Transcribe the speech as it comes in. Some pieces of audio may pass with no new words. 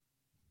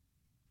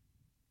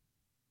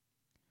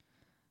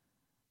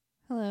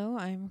Hello,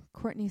 I'm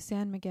Courtney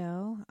San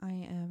Miguel. I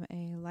am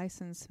a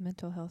licensed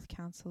mental health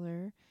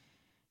counselor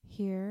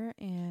here,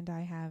 and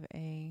I have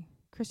a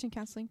Christian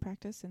counseling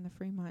practice in the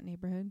Fremont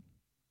neighborhood.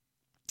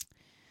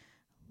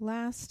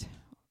 Last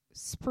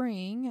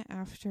spring,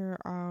 after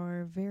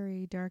our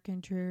very dark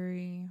and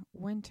dreary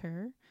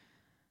winter,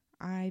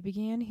 I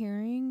began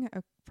hearing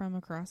from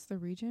across the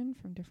region,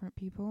 from different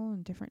people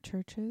and different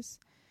churches,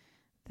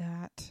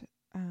 that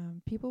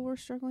people were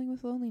struggling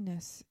with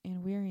loneliness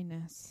and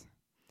weariness.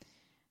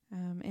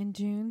 In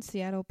June,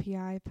 Seattle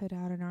PI put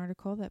out an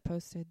article that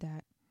posted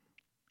that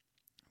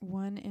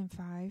 1 in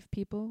 5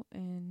 people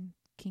in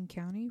King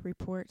County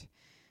report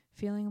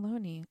feeling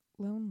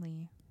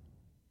lonely.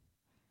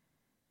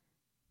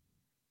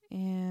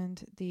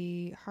 And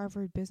the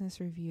Harvard Business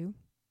Review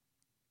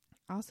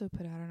also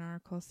put out an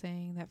article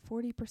saying that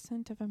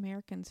 40% of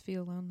Americans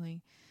feel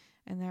lonely.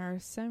 And there are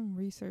some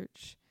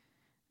research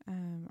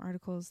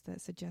articles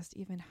that suggest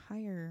even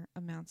higher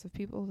amounts of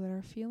people that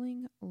are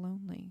feeling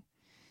lonely.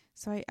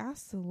 So I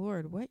asked the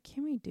Lord, what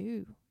can we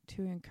do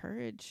to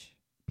encourage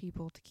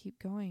people to keep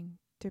going,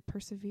 to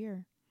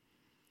persevere?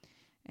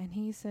 And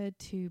he said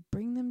to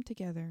bring them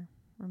together,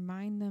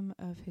 remind them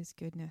of his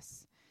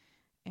goodness,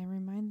 and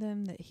remind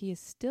them that he is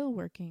still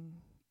working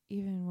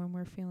even when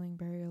we're feeling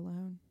very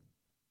alone.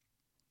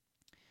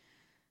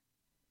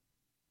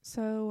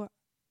 So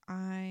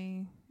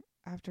I,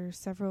 after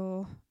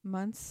several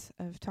months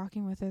of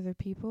talking with other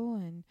people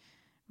and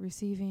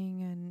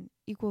receiving an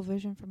equal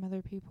vision from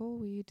other people,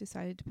 we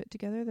decided to put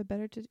together the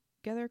Better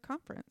Together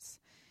conference.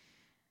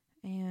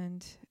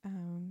 And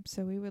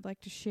so we would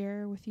like to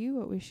share with you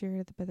what we shared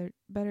at the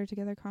Better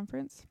Together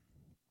conference.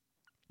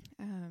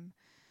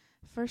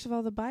 First of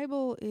all, the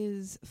Bible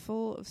is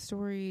full of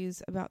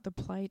stories about the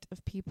plight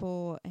of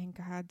people and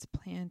God's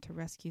plan to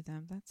rescue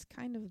them. That's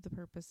kind of the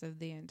purpose of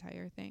the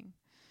entire thing.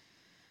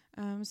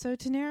 So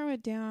to narrow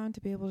it down, to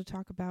be able to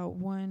talk about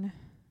one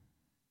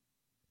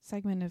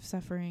segment of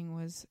suffering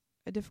was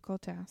a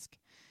difficult task.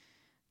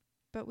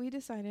 But we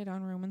decided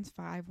on Romans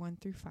 5, 1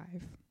 through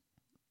 5,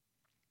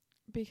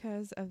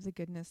 because of the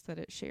goodness that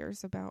it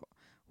shares about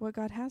what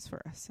God has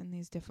for us in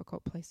these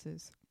difficult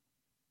places.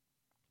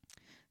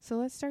 So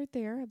let's start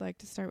there. I'd like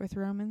to start with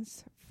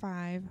Romans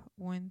 5,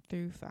 1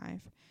 through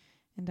 5,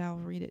 and I'll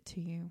read it to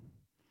you.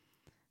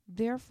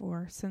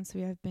 Therefore, since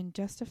we have been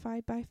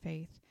justified by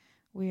faith,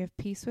 we have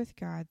peace with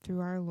God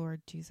through our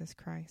Lord Jesus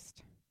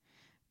Christ.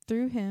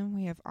 Through him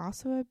we have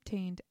also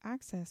obtained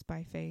access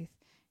by faith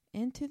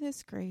into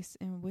this grace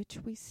in which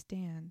we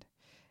stand,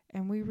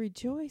 and we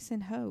rejoice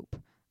in hope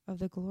of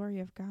the glory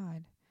of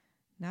God.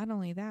 Not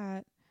only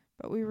that,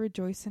 but we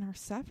rejoice in our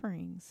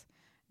sufferings,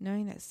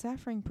 knowing that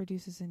suffering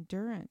produces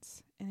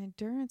endurance, and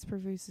endurance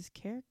produces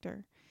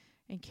character,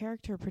 and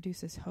character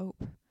produces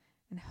hope.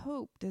 And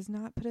hope does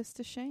not put us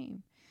to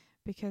shame,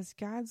 because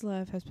God's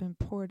love has been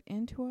poured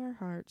into our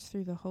hearts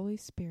through the Holy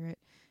Spirit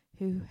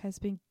who has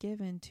been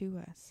given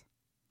to us.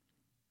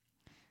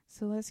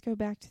 So let's go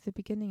back to the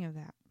beginning of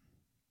that.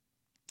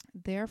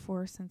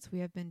 Therefore, since we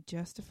have been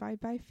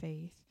justified by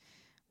faith,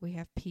 we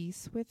have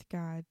peace with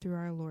God through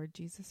our Lord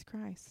Jesus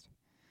Christ.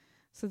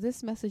 So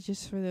this message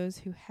is for those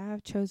who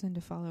have chosen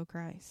to follow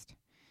Christ.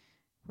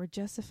 We're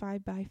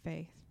justified by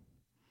faith.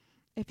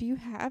 If you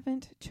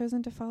haven't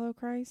chosen to follow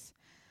Christ,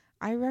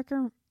 I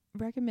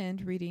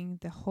recommend reading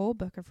the whole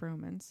book of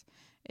Romans.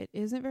 It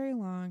isn't very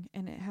long,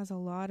 and it has a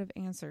lot of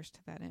answers to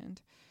that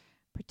end,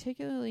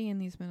 particularly in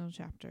these middle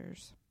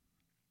chapters.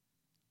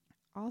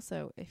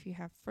 Also, if you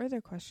have further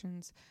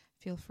questions,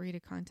 feel free to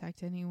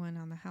contact anyone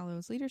on the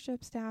Hallows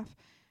leadership staff,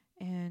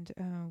 and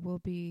we'll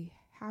be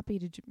happy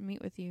to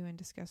meet with you and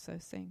discuss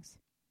those things.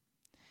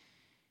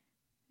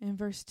 In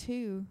verse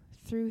 2,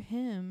 through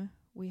him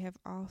we have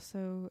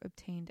also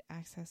obtained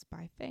access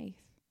by faith.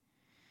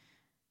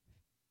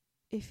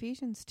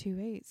 Ephesians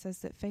 2:8 says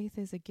that faith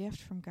is a gift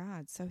from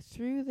God. So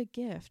through the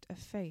gift of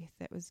faith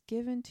that was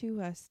given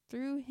to us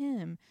through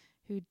him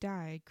who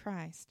died,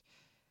 Christ,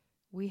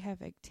 we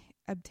have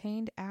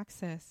obtained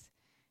access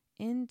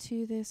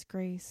into this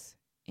grace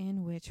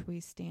in which we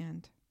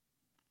stand.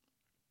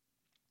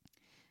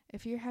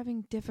 If you're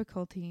having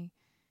difficulty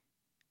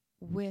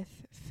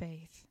with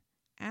faith,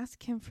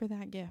 ask him for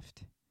that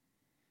gift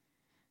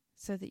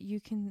so that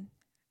you can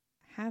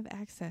have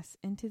access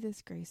into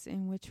this grace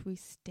in which we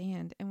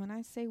stand. And when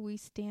I say we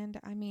stand,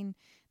 I mean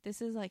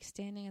this is like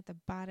standing at the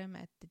bottom,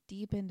 at the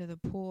deep end of the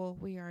pool.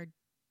 We are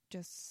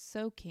just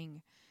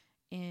soaking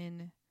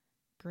in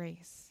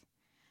grace.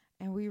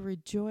 And we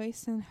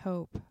rejoice in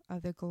hope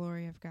of the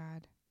glory of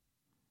God.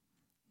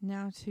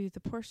 Now to the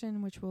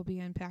portion which we'll be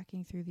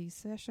unpacking through these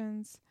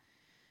sessions.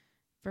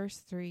 Verse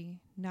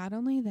 3, not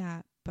only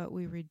that, but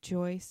we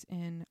rejoice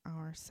in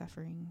our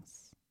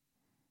sufferings.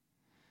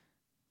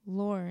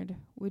 Lord,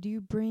 would you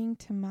bring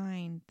to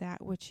mind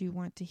that which you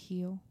want to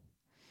heal?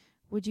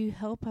 Would you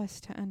help us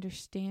to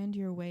understand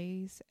your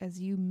ways as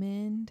you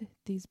mend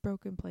these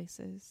broken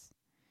places?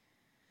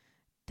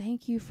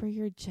 Thank you for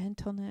your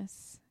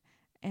gentleness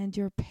and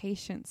your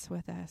patience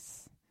with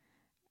us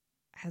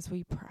as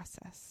we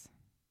process.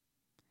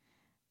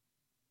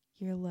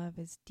 Your love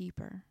is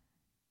deeper.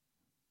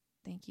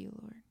 Thank you,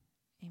 Lord.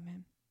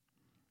 Amen.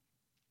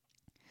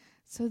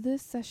 So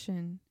this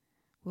session,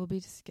 we'll be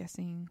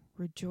discussing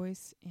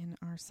rejoice in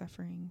our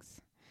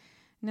sufferings.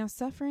 Now,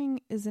 suffering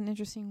is an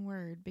interesting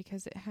word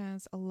because it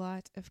has a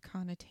lot of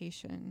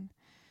connotation.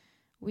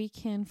 We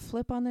can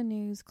flip on the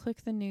news,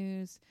 click the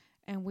news,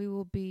 and we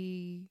will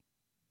be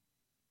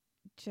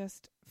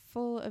just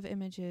full of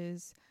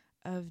images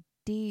of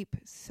deep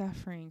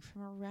suffering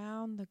from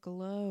around the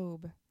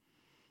globe.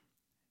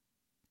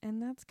 And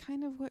that's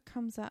kind of what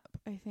comes up,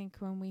 I think,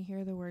 when we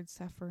hear the word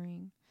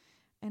suffering.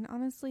 And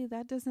honestly,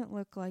 that doesn't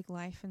look like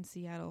life in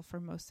Seattle for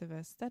most of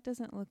us. That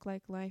doesn't look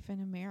like life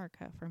in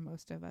America for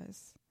most of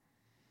us.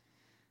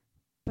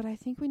 But I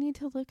think we need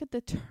to look at the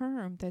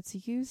term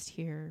that's used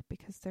here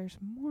because there's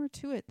more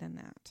to it than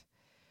that.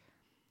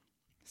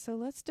 So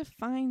let's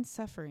define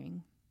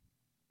suffering.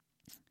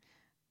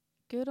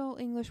 Good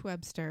old English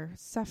Webster,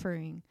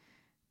 suffering,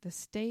 the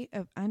state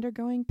of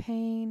undergoing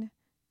pain,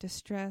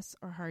 distress,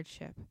 or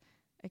hardship,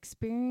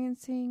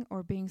 experiencing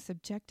or being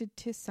subjected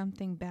to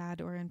something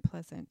bad or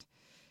unpleasant,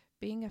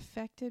 being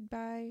affected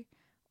by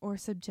or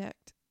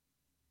subjected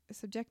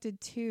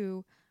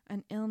to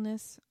an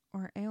illness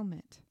or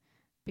ailment,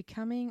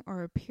 becoming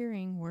or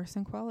appearing worse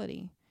in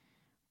quality,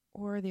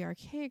 or the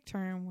archaic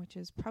term, which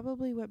is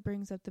probably what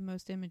brings up the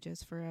most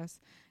images for us,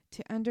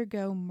 to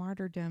undergo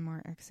martyrdom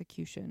or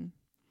execution.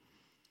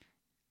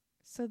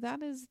 So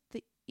that is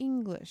the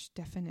English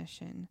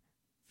definition,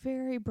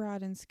 very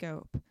broad in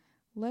scope.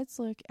 Let's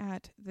look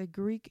at the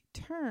Greek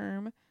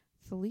term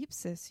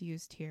thalipsis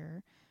used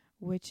here,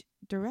 which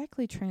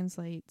directly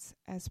translates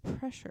as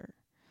pressure.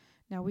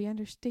 Now, we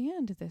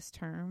understand this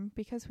term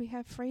because we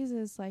have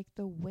phrases like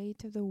the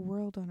weight of the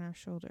world on our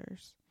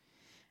shoulders.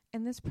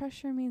 And this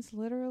pressure means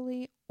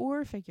literally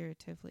or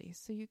figuratively.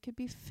 So you could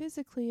be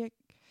physically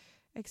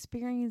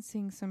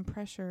experiencing some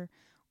pressure,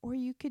 or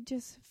you could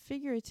just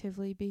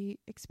figuratively be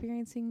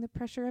experiencing the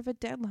pressure of a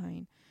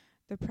deadline,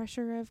 the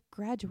pressure of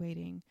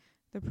graduating,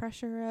 the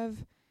pressure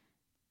of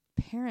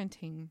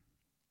parenting,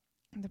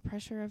 the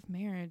pressure of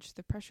marriage,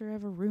 the pressure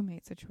of a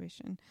roommate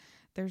situation.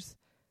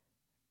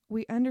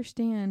 We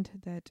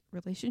understand that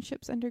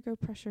relationships undergo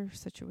pressure,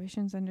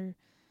 situations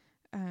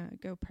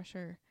undergo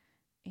pressure.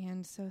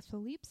 And so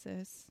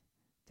thalipsis,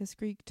 this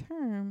Greek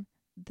term,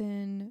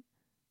 then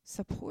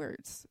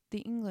supports the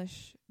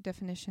English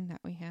definition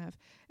that we have.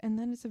 And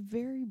that is a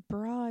very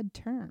broad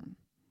term.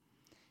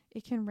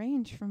 It can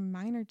range from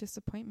minor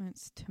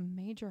disappointments to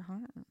major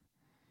harm.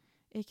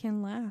 It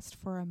can last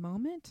for a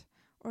moment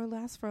or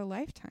last for a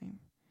lifetime.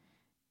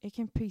 It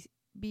can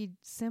be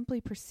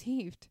simply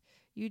perceived.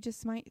 You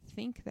just might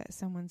think that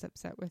someone's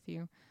upset with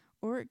you,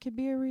 or it could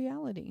be a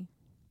reality.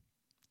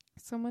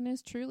 Someone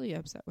is truly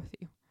upset with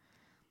you.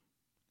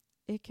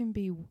 It can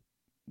be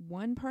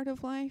one part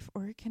of life,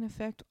 or it can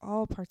affect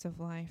all parts of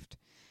life.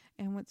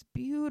 And what's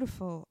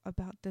beautiful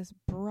about this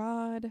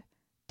broad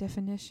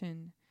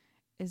definition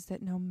is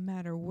that no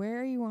matter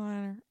where you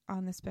are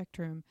on the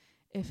spectrum,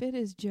 if it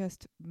is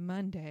just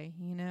Monday,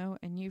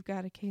 and you've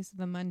got a case of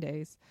the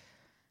Mondays,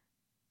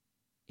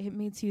 it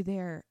meets you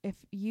there. If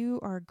you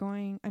are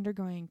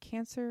undergoing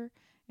cancer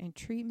and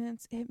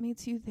treatments, it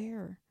meets you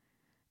there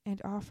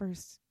and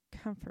offers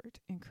comfort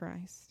in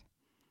Christ.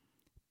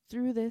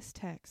 Through this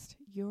text,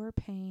 your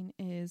pain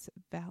is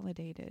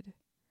validated.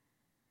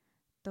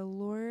 The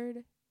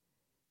Lord,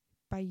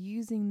 by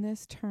using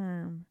this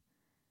term,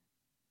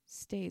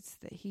 states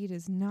that he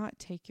does not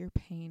take your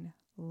pain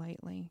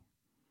lightly,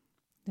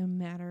 no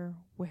matter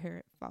where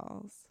it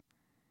falls.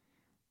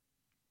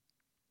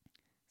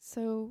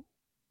 So,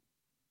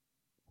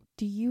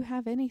 do you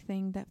have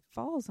anything that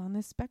falls on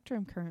this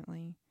spectrum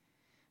currently?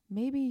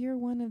 Maybe you're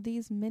one of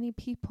these many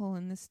people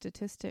in this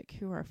statistic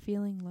who are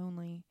feeling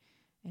lonely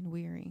and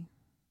weary.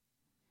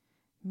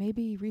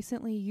 Maybe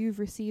recently you've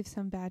received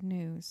some bad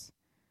news.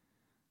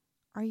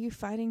 Are you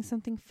fighting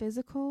something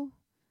physical,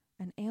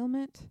 an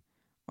ailment,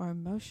 or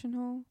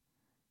emotional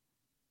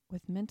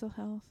with mental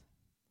health?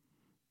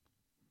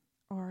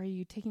 Or are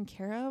you taking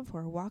care of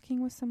or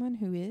walking with someone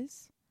who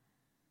is?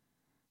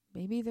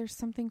 Maybe there's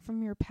something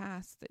from your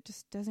past that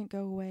just doesn't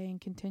go away and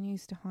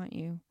continues to haunt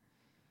you.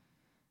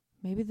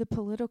 Maybe the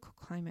political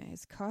climate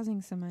is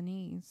causing some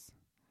unease.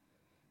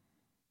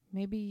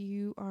 Maybe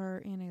you are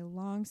in a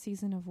long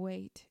season of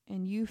wait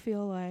and you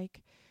feel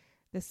like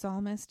the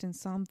psalmist in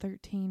Psalm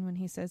 13 when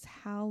he says,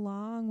 "How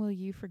long will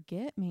you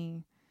forget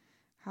me?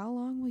 How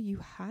long will you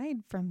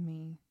hide from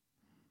me?"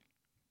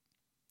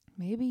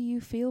 Maybe you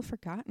feel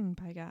forgotten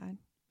by God.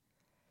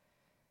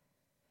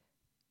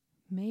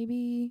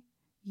 Maybe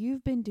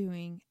you've been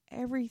doing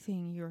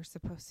everything you're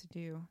supposed to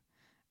do,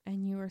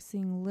 and you are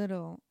seeing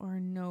little or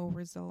no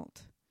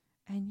result,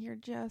 and you're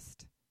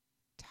just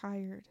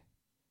tired.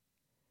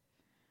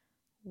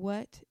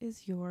 What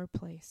is your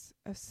place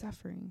of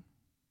suffering?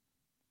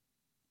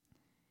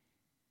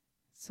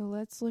 So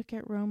let's look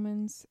at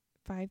Romans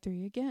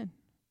 5:3 again.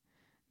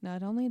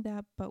 Not only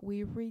that, but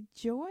we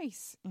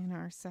rejoice in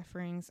our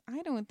sufferings.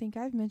 I don't think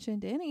I've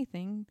mentioned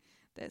anything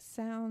that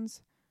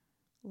sounds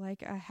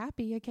like a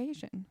happy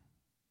occasion.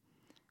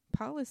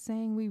 Paul is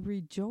saying we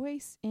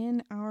rejoice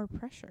in our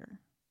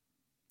pressure.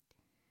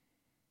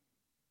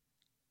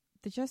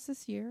 Just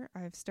this year,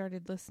 I've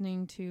started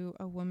listening to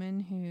a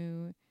woman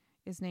who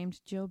is named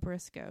Jill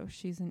Briscoe.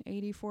 She's an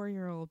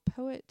 84-year-old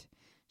poet.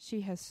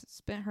 She has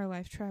spent her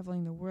life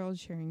traveling the world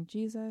sharing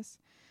Jesus.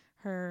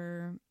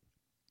 Her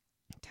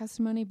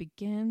testimony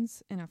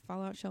begins in a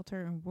fallout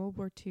shelter in World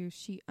War II.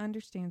 She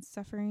understands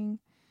suffering.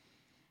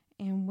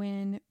 And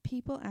when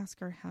people ask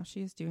her how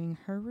she is doing,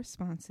 her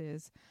response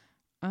is,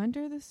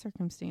 under the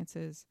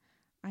circumstances,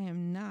 I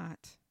am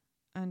not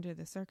under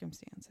the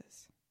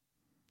circumstances.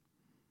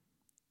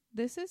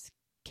 This is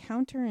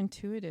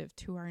counterintuitive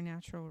to our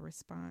natural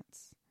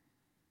response.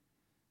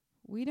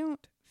 We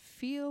don't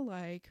feel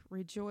like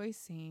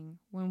rejoicing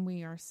when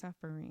we are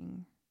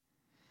suffering.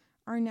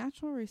 Our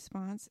natural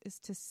response is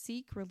to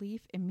seek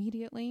relief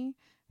immediately,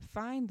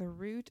 find the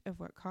root of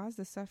what caused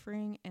the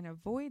suffering, and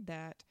avoid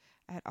that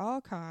at all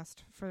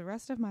cost for the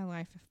rest of my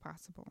life if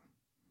possible.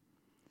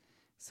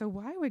 So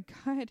why would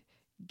God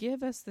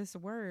give us this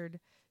word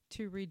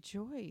to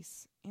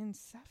rejoice in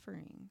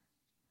suffering?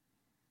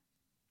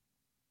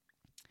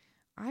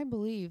 I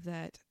believe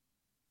that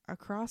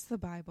across the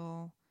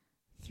Bible,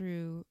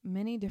 through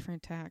many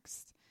different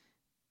texts,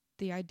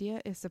 the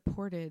idea is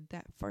supported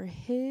that for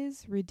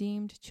his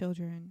redeemed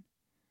children,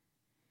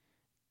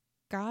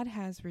 God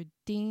has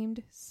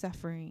redeemed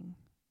suffering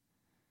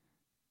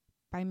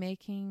by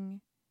making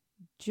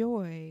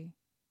joy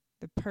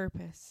the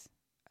purpose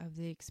of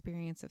the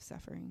experience of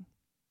suffering.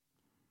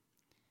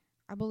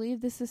 I believe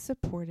this is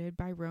supported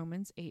by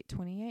Romans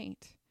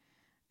 8:28,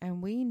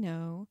 and we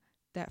know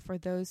that for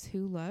those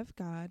who love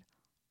God,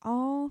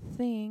 all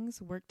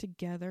things work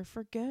together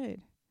for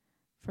good,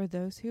 for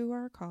those who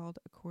are called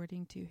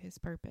according to his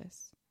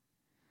purpose.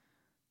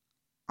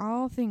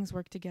 All things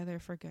work together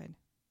for good.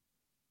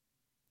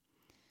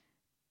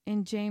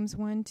 In James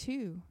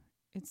 1:2,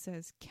 it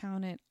says,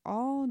 "Count it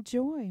all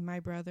joy,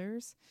 my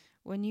brothers,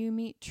 when you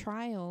meet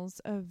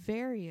trials of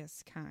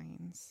various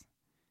kinds."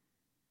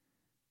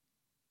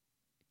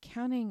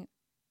 Counting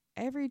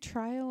every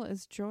trial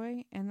as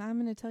joy, and I'm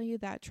going to tell you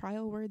that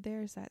trial word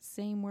there is that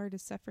same word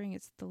as suffering.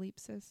 It's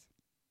thalipsis.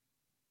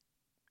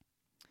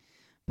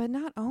 But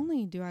not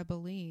only do I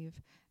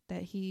believe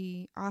that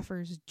he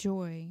offers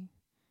joy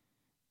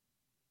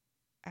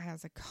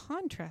as a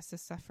contrast to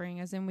suffering,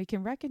 as in we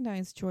can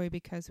recognize joy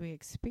because we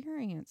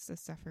experience the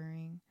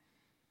suffering,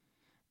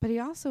 but he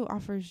also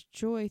offers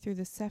joy through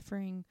the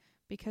suffering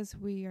because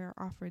we are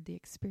offered the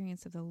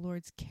experience of the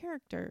Lord's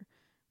character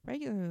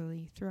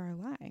regularly through our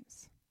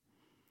lives.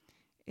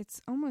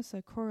 It's almost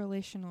a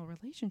correlational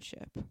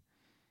relationship.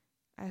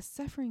 As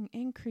suffering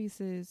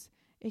increases,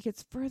 it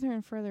gets further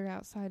and further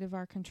outside of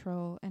our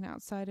control and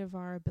outside of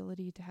our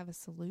ability to have a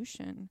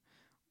solution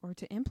or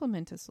to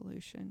implement a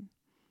solution.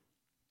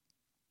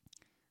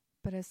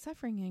 But as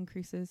suffering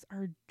increases,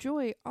 our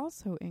joy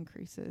also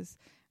increases,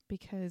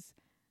 because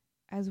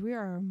as we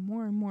are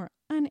more and more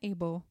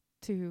unable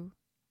to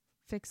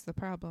fix the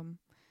problem,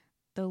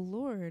 the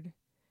Lord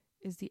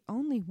is the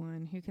only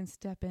one who can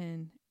step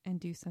in and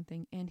do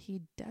something, and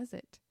he does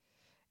it,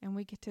 and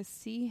we get to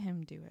see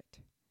him do it.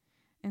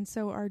 And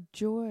so our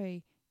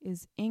joy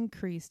is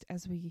increased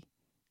as we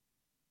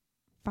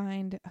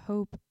find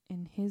hope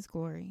in his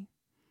glory.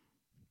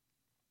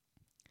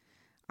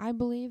 I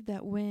believe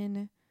that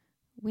when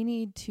we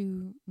need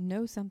to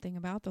know something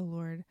about the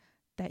Lord,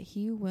 that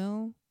he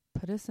will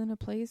put us in a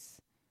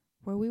place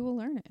where we will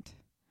learn it.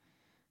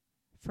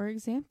 For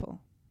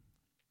example,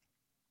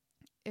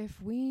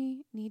 if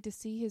we need to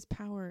see his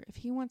power, if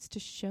he wants to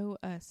show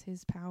us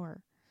his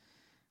power,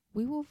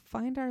 we will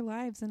find our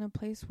lives in a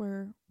place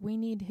where we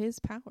need his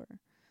power,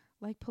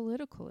 like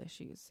political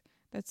issues.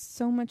 That's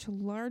so much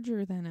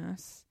larger than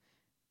us.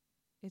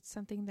 It's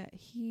something that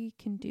he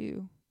can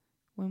do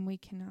when we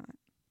cannot.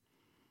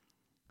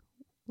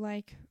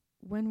 Like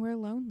when we're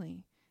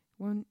lonely,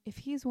 if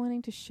he's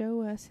wanting to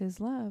show us his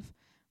love,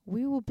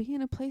 we will be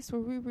in a place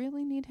where we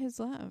really need his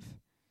love,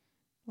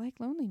 like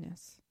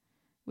loneliness.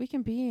 We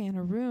can be in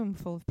a room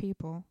full of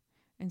people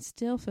and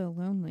still feel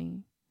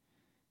lonely.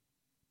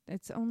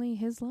 It's only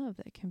his love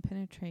that can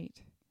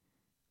penetrate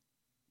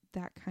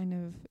that kind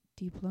of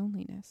deep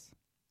loneliness.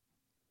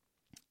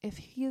 If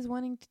he is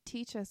wanting to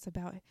teach us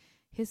about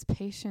his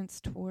patience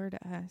toward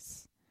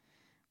us,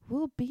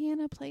 we'll be in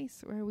a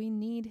place where we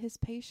need his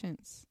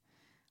patience,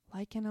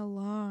 like in a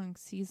long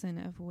season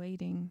of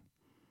waiting,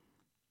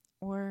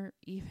 or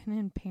even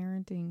in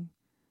parenting.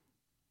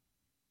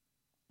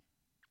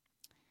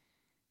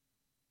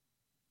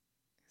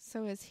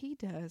 So as he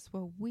does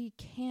what we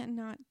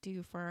cannot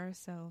do for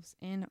ourselves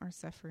in our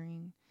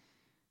suffering,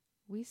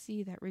 we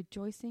see that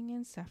rejoicing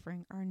and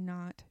suffering are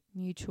not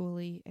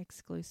mutually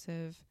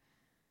exclusive,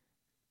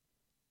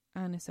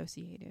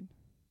 unassociated,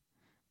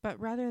 but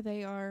rather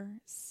they are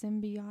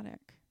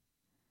symbiotic.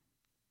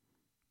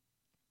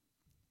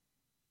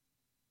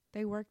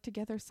 They work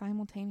together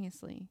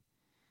simultaneously,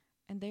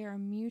 and they are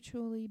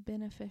mutually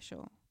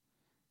beneficial,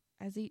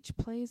 as each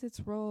plays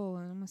its role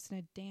almost in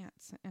a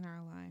dance in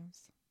our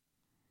lives.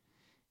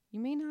 You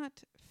may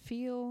not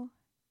feel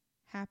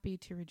happy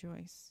to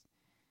rejoice.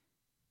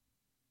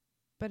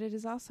 But it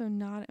is also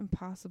not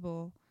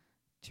impossible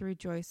to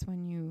rejoice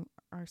when you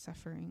are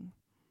suffering.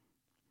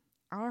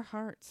 Our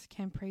hearts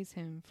can praise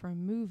him for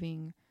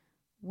moving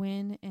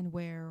when and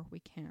where we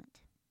can't.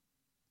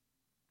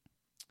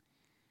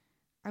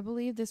 I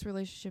believe this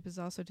relationship is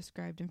also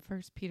described in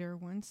 1 Peter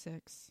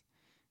 1:6.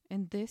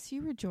 In this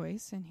you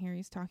rejoice, and here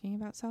he's talking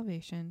about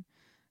salvation,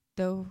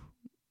 though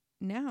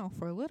now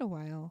for a little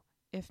while,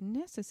 if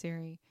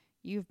necessary,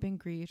 you've been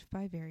grieved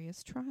by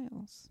various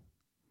trials.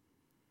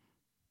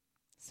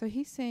 So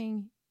he's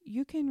saying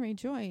you can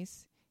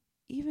rejoice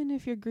even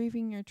if you're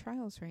grieving your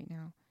trials right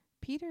now.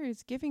 Peter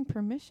is giving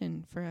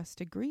permission for us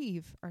to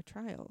grieve our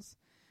trials.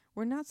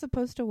 We're not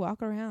supposed to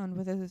walk around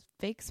with a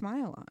fake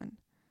smile on.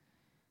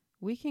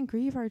 We can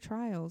grieve our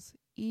trials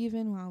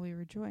even while we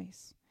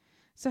rejoice.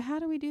 So how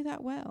do we do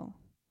that well?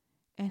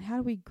 And how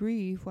do we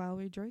grieve while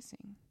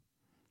rejoicing?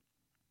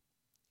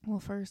 Well,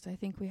 first, I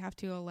think we have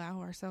to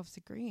allow ourselves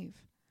to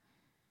grieve.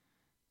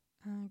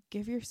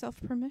 Give yourself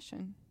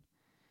permission.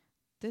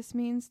 This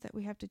means that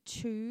we have to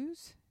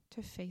choose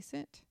to face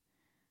it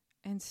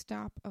and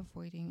stop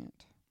avoiding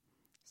it.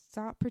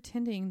 Stop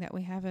pretending that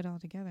we have it all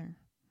together.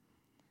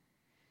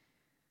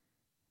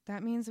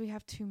 That means we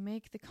have to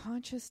make the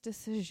conscious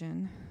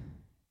decision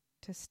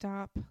to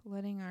stop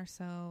letting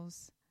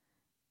ourselves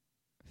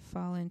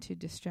fall into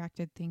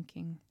distracted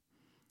thinking.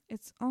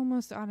 It's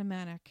almost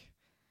automatic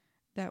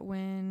that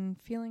when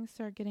feelings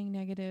start getting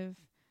negative,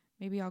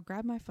 maybe I'll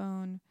grab my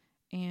phone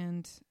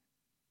and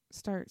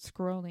start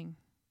scrolling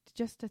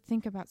just to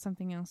think about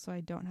something else so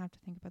I don't have to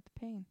think about the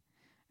pain.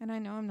 And I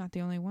know I'm not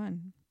the only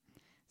one.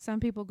 Some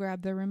people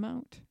grab their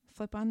remote,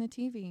 flip on the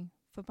TV,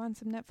 flip on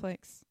some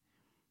Netflix,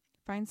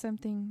 find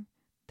something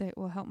that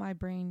will help my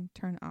brain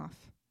turn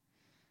off.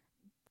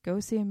 Go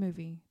see a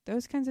movie.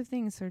 Those kinds of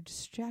things are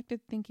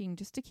distracted thinking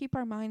just to keep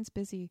our minds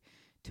busy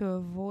to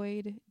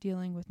avoid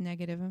dealing with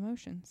negative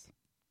emotions.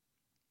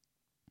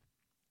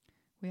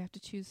 We have to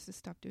choose to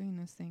stop doing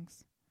those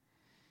things.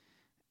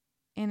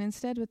 And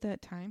instead, with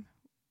that time,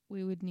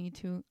 we would need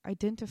to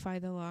identify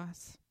the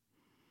loss.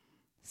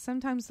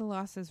 Sometimes the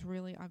loss is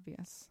really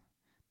obvious.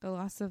 The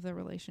loss of the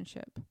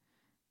relationship.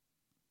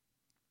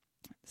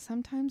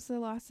 Sometimes the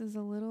loss is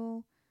a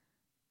little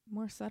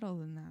more subtle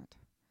than that.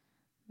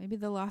 Maybe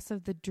the loss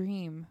of the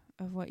dream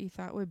of what you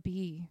thought would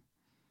be,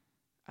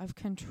 of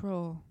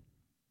control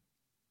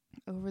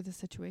over the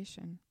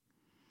situation.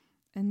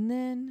 And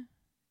then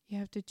you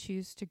have to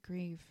choose to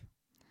grieve.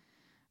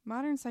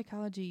 Modern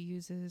psychology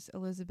uses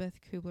Elizabeth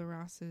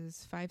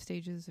Kubler-Ross's 5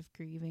 stages of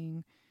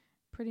grieving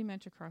pretty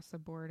much across the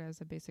board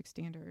as a basic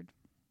standard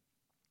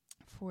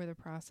for the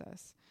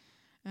process.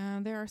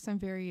 There are some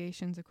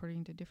variations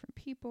according to different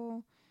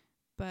people,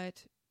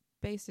 but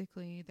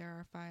basically there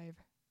are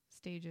 5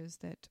 stages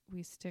that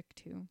we stick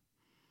to.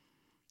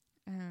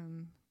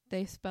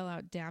 They spell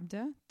out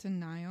DABDA,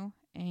 denial,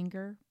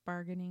 anger,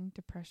 bargaining,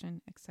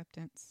 depression,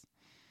 acceptance.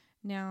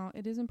 Now,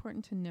 it is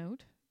important to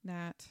note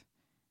that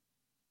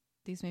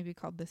these may be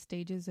called the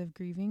stages of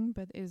grieving,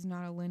 but it is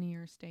not a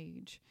linear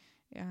stage.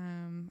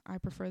 I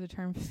prefer the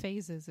term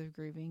phases of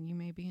grieving. You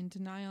may be in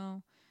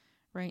denial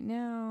right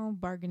now,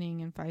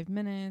 bargaining in 5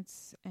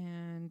 minutes,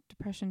 and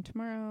depression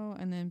tomorrow,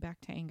 and then back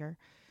to anger.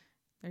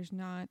 There's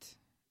not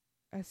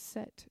a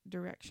set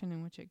direction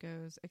in which it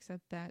goes,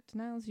 except that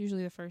denial is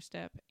usually the first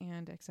step,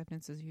 and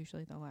acceptance is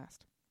usually the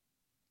last.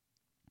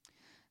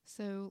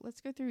 So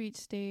let's go through each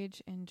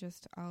stage, and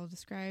I'll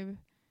describe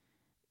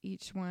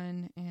each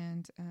one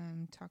and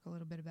talk a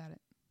little bit about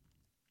it.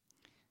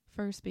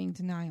 First being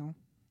denial.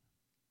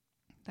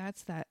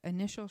 That's that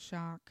initial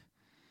shock,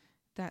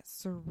 that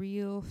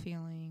surreal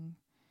feeling.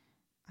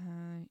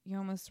 You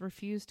almost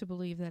refuse to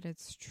believe that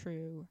it's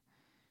true.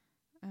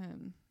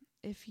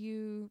 If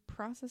you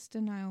process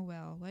denial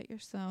well, let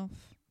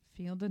yourself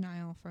feel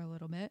denial for a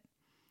little bit.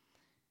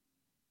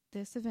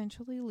 This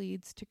eventually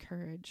leads to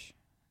courage.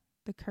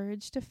 The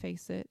courage to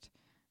face it,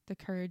 the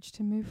courage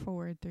to move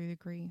forward through the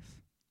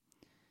grief.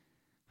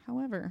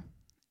 However,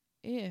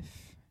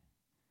 if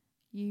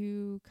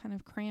you kind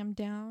of cram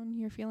down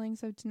your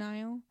feelings of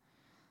denial,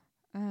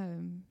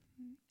 and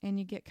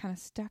you get kind of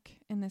stuck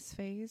in this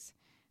phase,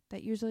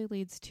 that usually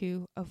leads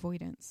to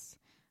avoidance.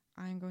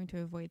 I'm going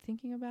to avoid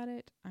thinking about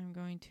it. I'm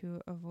going to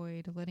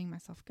avoid letting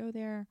myself go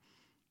there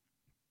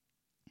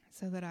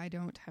so that I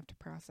don't have to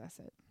process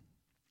it.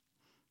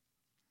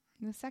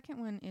 And the second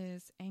one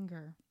is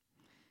anger.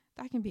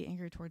 That can be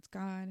anger towards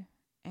God,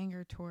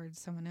 anger towards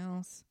someone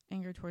else,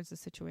 anger towards the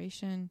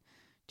situation,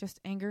 just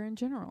anger in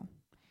general.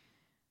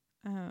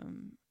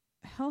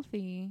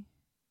 Healthy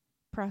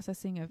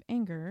processing of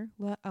anger,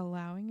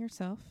 allowing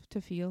yourself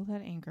to feel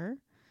that anger,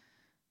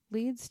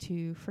 leads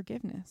to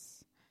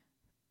forgiveness.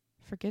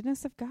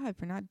 Forgiveness of God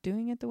for not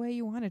doing it the way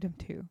you wanted him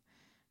to.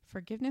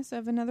 Forgiveness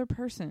of another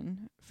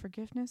person.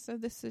 Forgiveness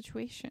of the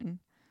situation.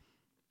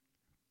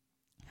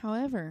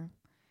 However,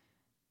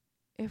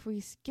 if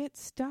we get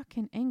stuck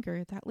in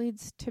anger, that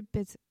leads to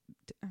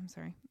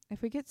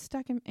If we get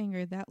stuck in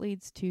anger, that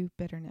leads to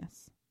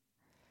bitterness.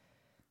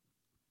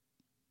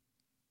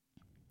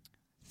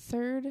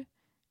 Third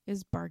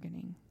is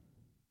bargaining.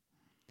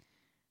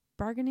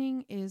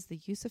 Bargaining is the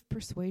use of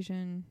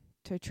persuasion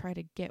to try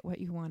to get what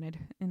you wanted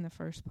in the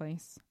first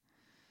place.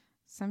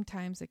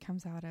 Sometimes it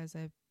comes out as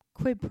a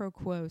quid pro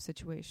quo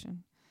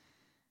situation.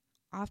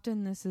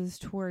 Often this is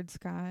towards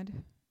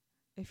God.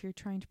 If you're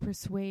trying to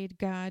persuade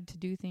God to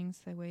do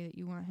things the way that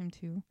you want him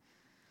to.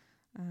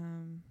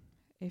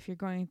 If you're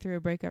going through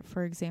a breakup,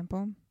 for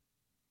example,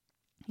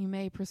 you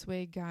may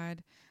persuade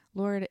God,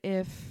 Lord,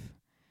 if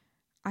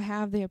I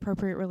have the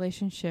appropriate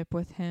relationship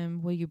with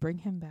him, will you bring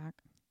him back?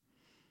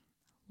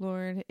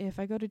 Lord, if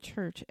I go to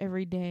church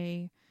every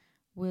day,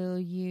 will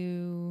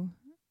you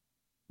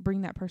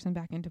bring that person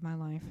back into my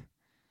life?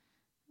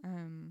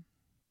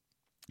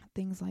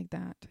 Things like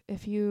that.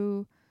 If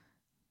you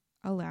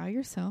allow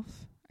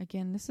yourself,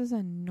 again, this is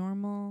a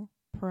normal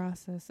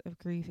process of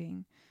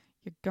grieving.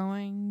 You're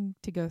going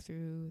to go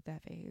through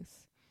that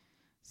phase.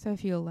 So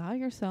if you allow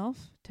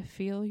yourself to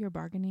feel your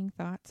bargaining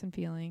thoughts and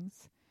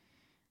feelings,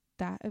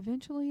 that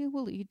eventually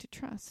will lead to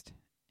trust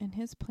in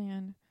his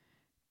plan,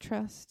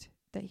 trust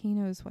that he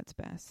knows what's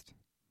best.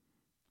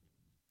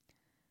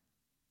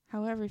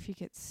 However, if you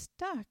get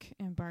stuck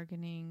in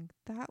bargaining,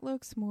 that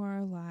looks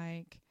more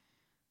like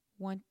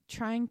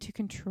trying to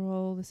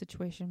control the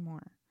situation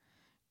more,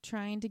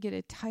 trying to get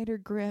a tighter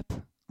grip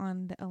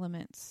on the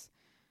elements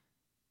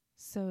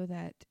so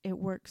that it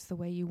works the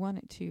way you want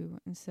it to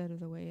instead of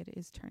the way it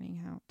is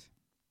turning out.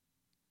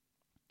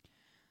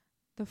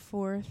 The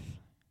fourth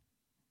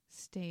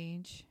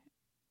stage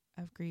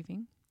of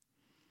grieving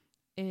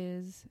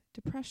is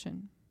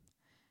depression.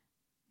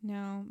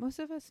 Now, most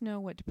of us know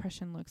what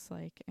depression looks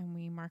like, and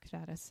we mark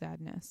that as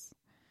sadness,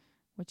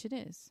 which it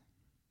is.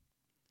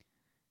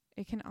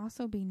 It can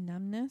also be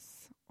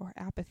numbness or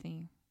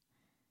apathy.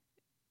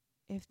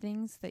 If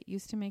things that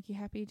used to make you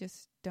happy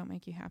just don't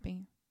make you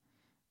happy,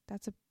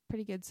 that's a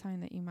pretty good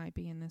sign that you might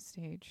be in this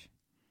stage.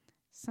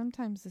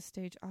 Sometimes this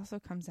stage also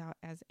comes out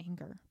as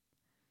anger.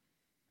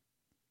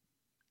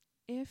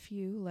 If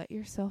you let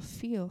yourself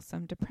feel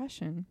some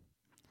depression,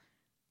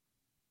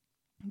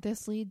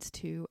 this leads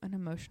to an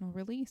emotional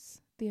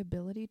release, the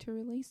ability to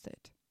release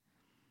it.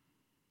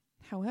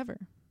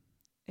 However,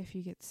 if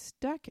you get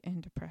stuck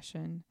in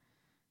depression,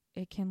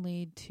 it can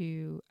lead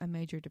to a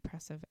major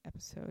depressive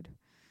episode.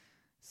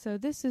 So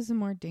this is a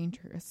more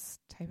dangerous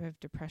type of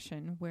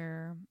depression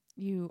where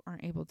you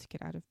aren't able to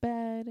get out of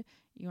bed,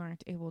 you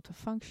aren't able to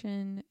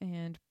function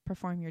and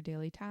perform your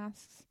daily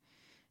tasks.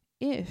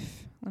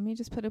 Let me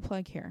just put a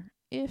plug here,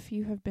 if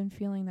you have been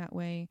feeling that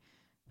way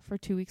for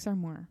 2 weeks or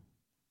more,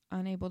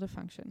 unable to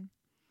function,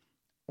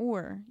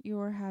 or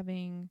you're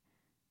having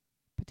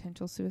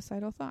potential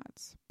suicidal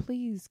thoughts,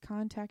 please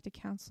contact a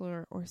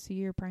counselor or see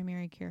your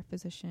primary care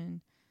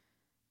physician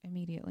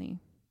immediately.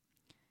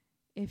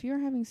 If you're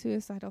having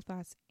suicidal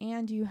thoughts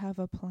and you have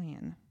a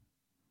plan,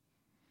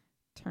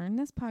 turn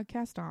this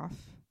podcast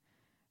off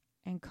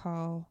and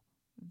call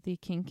the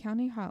King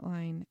County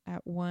hotline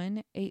at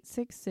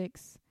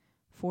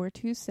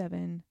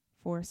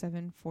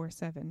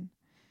 1-866-427-4747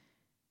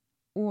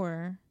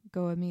 or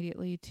go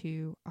immediately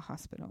to a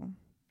hospital.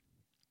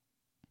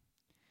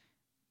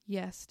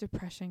 Yes,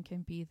 depression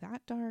can be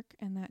that dark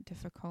and that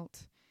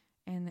difficult,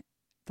 and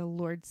the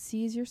Lord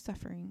sees your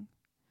suffering.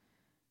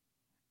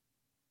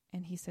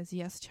 And he says,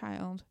 yes,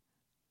 child,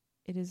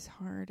 it is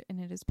hard and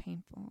it is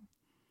painful.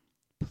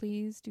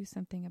 Please do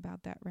something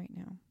about that right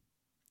now.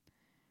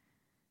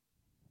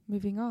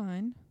 Moving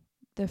on,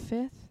 the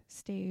fifth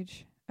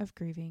stage of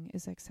grieving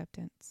is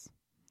acceptance.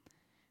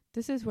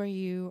 This is where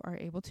you are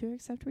able to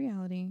accept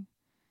reality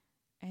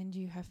and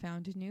you have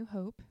found a new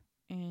hope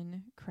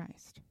in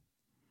Christ.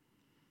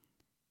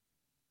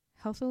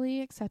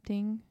 Healthily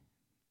accepting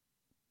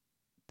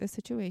the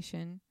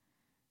situation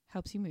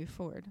helps you move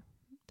forward.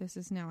 This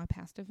is now a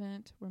past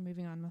event. We're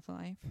moving on with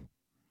life.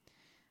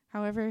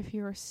 However, if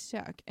you are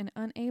stuck and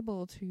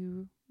unable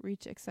to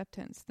reach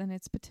acceptance, then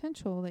it's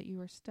potential that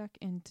you are stuck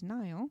in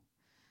denial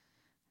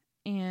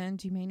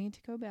and you may need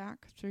to go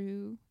back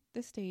through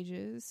the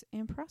stages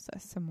and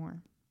process some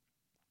more.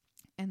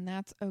 And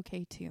that's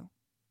okay too.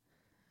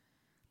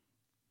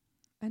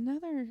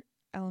 Another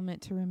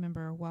element to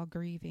remember while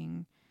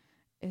grieving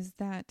is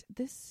that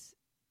this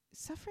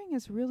suffering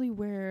is really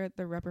where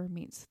the rubber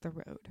meets the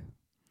road.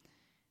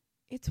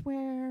 It's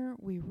where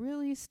we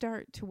really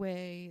start to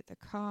weigh the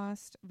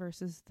cost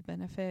versus the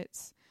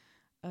benefits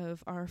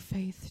of our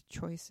faith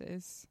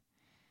choices.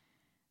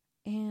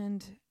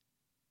 And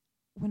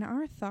when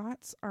our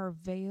thoughts are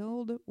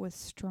veiled with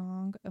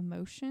strong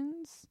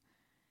emotions,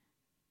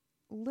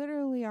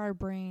 literally our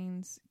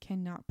brains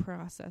cannot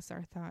process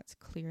our thoughts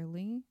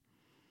clearly,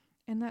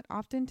 and that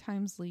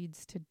oftentimes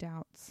leads to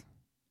doubts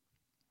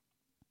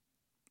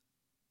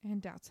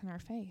and doubts in our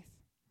faith.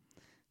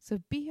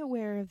 So be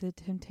aware of the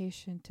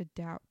temptation to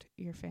doubt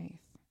your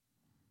faith.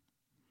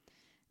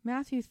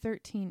 Matthew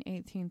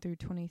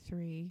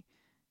 13:18-23,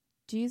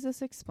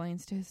 Jesus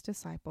explains to his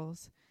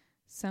disciples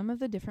some of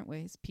the different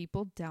ways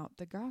people doubt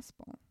the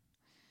gospel.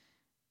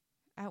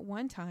 At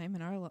one time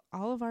in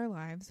all of our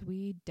lives,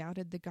 we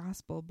doubted the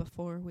gospel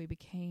before we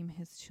became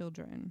his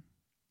children.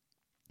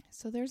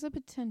 So there's a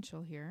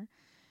potential here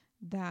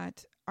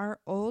that our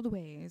old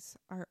ways,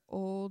 our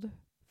old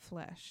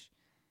flesh,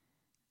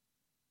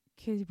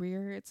 could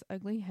rear its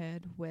ugly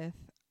head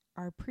with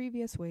our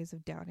previous ways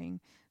of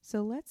doubting.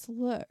 So let's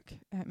look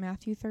at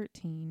Matthew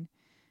 13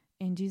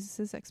 and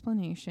Jesus'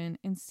 explanation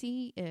and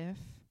see if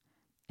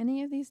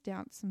any of these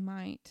doubts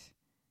might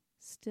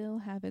still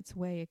have its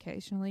way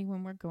occasionally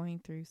when we're going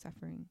through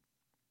suffering.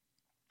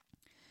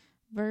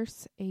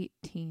 Verse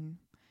 18.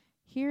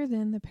 Hear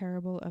then the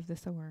parable of the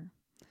sower.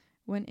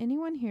 When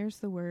anyone hears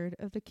the word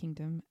of the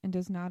kingdom and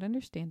does not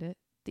understand it,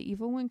 the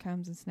evil one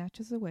comes and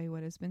snatches away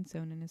what has been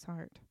sown in his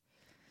heart.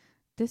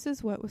 This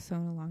is what was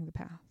sown along the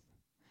path.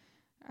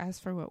 As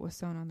for what was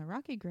sown on the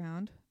rocky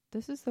ground,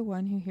 this is the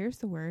one who hears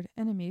the word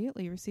and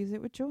immediately receives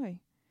it with joy.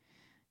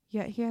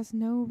 Yet he has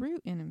no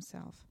root in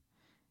himself,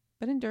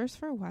 but endures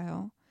for a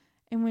while,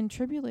 and when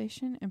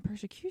tribulation and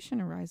persecution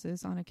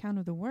arises on account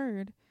of the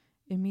word,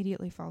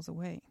 immediately falls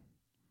away.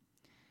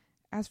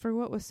 As for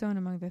what was sown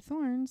among the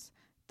thorns,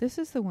 this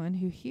is the one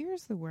who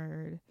hears the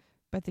word,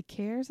 but the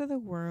cares of the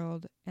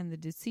world and the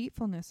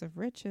deceitfulness of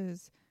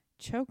riches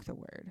choke the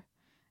word,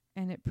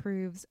 and it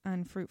proves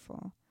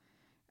unfruitful.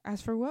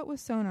 As for what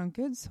was sown on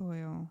good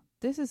soil,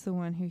 this is the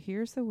one who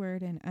hears the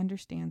word and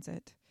understands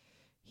it.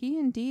 He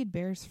indeed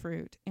bears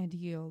fruit and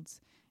yields,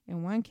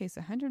 in one case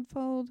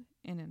 100-fold,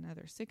 in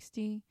another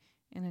 60,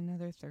 in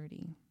another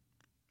 30.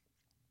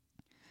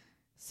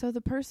 So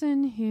the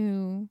person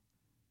who,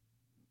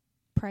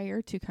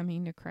 prior to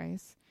coming to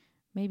Christ,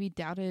 maybe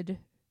doubted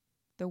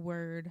the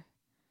word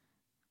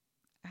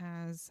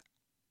as,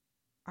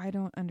 I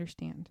don't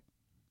understand.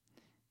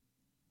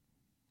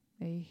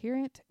 They hear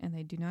it and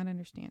they do not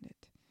understand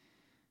it.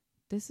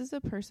 This is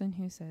a person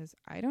who says,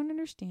 I don't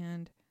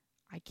understand,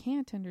 I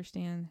can't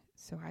understand,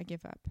 so I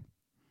give up.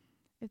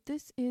 If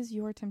this is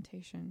your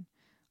temptation,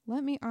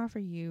 let me offer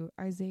you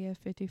Isaiah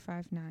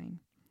 55:9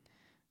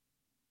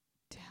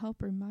 to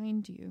help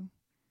remind you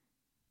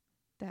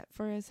that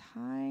for as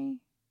high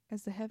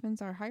as the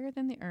heavens are higher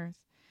than the earth,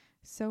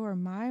 so are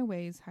my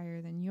ways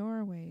higher than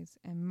your ways,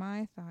 and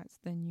my thoughts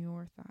than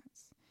your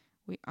thoughts.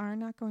 We are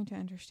not going to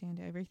understand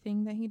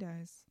everything that he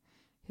does.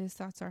 His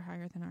thoughts are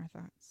higher than our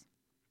thoughts.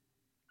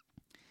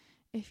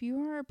 If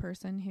you are a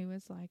person who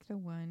is like the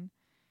one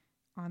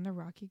on the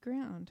rocky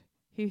ground,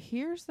 who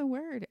hears the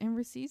word and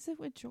receives it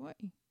with joy,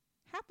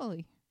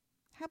 happily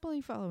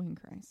following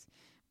Christ,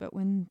 but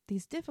when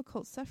these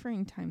difficult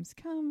suffering times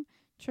come,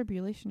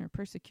 tribulation or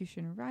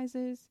persecution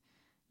arises,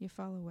 you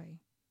fall away.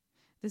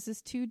 This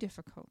is too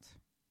difficult.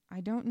 I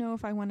don't know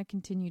if I want to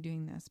continue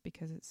doing this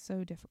because it's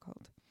so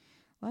difficult.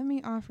 Let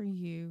me offer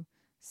you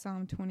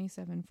Psalm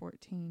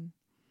 27:14.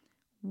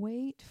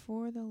 Wait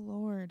for the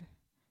Lord.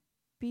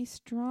 Be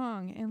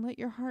strong and let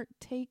your heart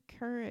take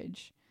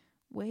courage.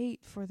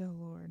 Wait for the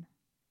Lord.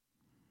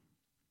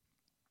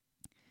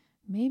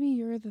 Maybe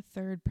you're the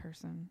third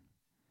person,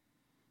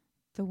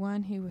 the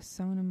one who was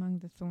sown among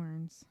the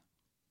thorns.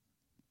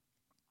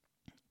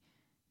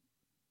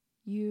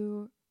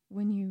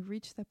 When you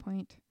reach the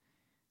point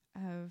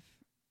of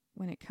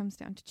when it comes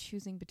down to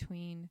choosing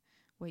between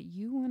what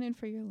you wanted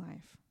for your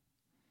life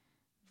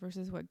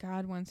versus what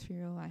God wants for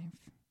your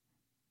life,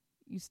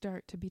 you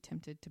start to be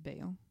tempted to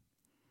bail.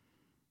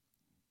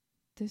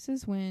 This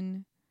is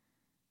when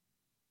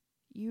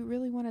you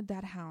really wanted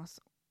that house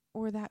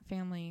or that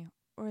family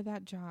or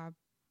that job.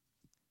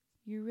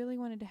 You really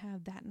wanted to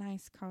have that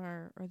nice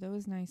car or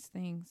those nice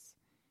things.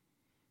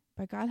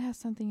 But God has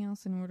something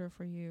else in order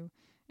for you.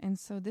 And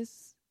so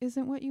this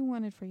isn't what you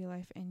wanted for your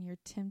life and you're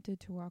tempted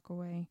to walk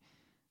away.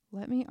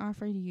 Let me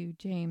offer you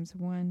James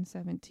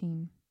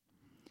 1:17.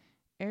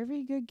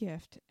 Every good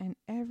gift and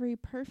every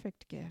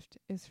perfect gift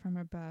is from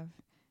above,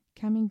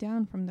 coming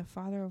down from the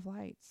Father of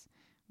lights,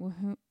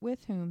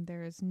 with whom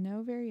there is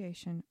no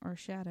variation or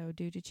shadow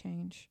due to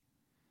change.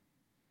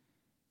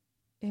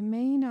 It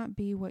may not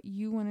be what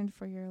you wanted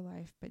for your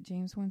life, but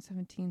James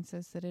 1:17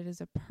 says that it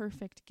is a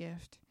perfect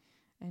gift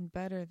and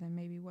better than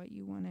maybe what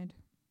you wanted.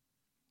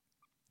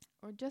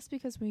 Or just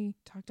because we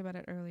talked about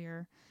it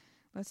earlier,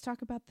 let's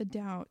talk about the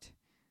doubt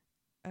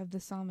of the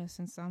psalmist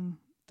in Psalm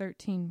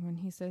 13 when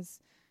he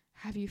says,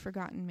 have you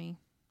forgotten me?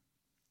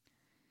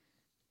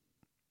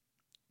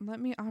 Let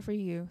me offer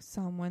you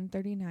Psalm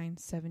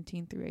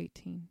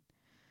 139:17-18.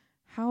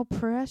 How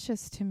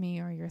precious to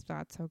me are your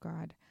thoughts, O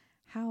God.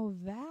 How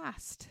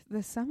vast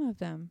the sum of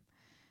them.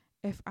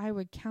 If I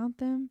would count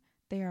them,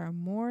 they are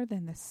more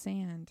than the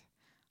sand.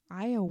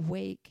 I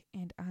awake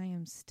and I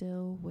am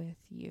still with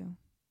you.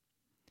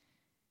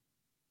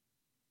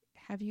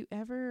 Have you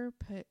ever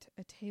put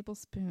a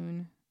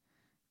tablespoon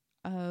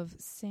of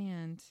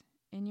sand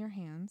in your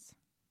hands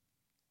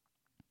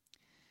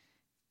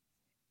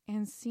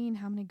and seen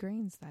how many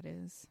grains that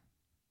is?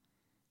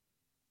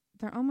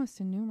 They're almost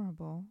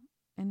innumerable,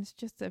 and it's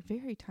just a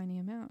very tiny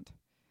amount.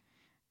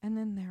 And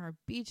then there are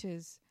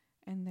beaches,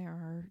 and there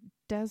are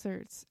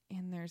deserts,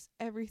 and there's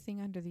everything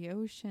under the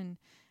ocean.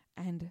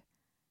 And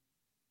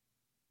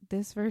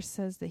this verse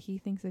says that he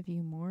thinks of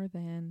you more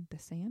than the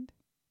sand.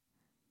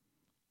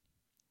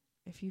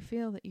 If you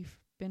feel that you've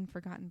been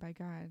forgotten by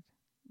God,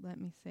 let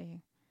me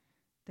say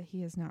that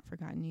he has not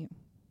forgotten you.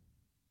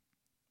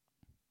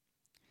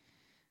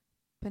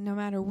 But no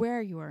matter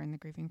where you are in the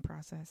grieving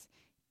process,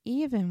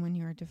 even when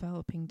you are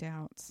developing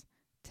doubts,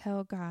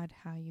 tell God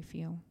how you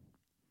feel.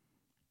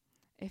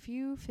 If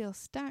you feel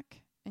stuck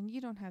and you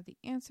don't have the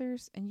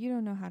answers and you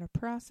don't know how to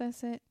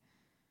process it,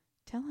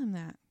 tell him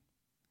that.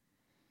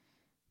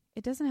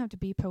 It doesn't have to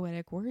be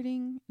poetic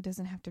wording. It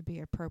doesn't have to be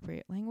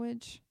appropriate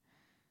language.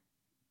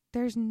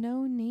 There's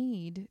no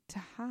need to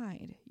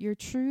hide your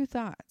true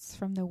thoughts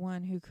from the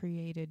one who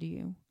created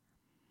you.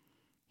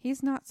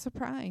 He's not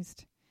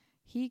surprised.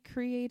 He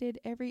created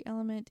every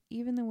element,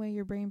 even the way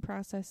your brain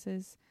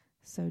processes,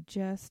 so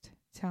just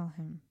tell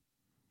him.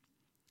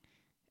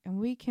 And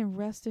we can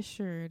rest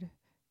assured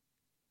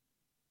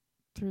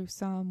through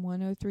Psalm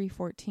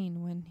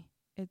 103:14 when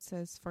it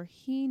says, "For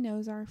he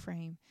knows our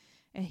frame,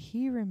 and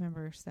he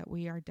remembers that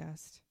we are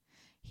dust."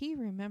 He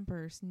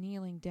remembers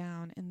kneeling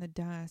down in the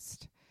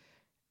dust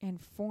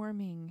and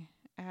forming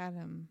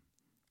Adam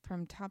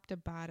from top to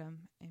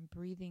bottom and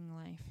breathing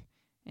life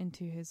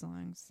into his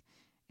lungs.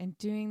 And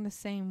doing the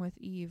same with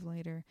Eve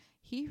later.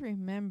 He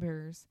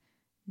remembers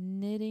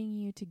knitting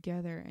you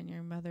together in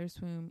your mother's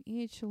womb,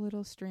 each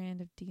little strand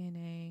of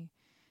DNA,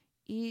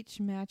 each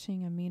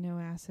matching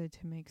amino acid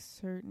to make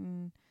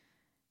certain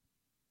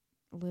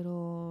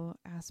little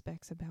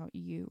aspects about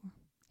you.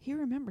 He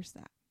remembers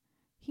that.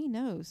 He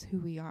knows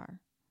who we are.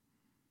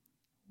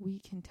 We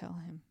can tell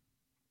him.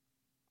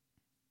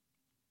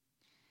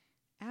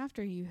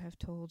 After you have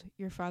told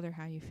your Father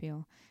how you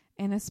feel,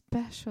 and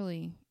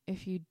especially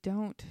if you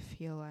don't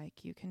feel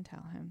like you can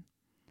tell him,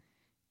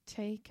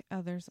 take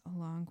others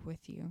along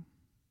with you.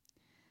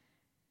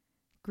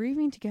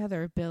 Grieving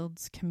together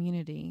builds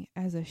community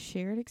as a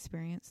shared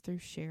experience through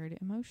shared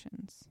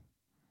emotions.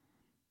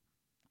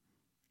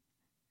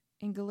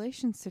 In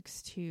Galatians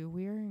 6:2,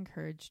 we are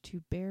encouraged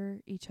to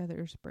bear each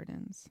other's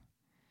burdens,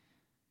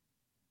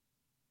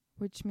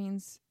 which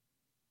means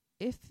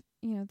if,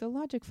 the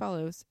logic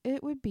follows,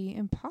 it would be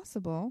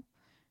impossible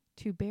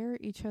to bear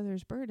each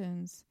other's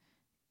burdens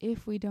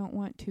if we don't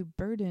want to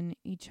burden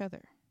each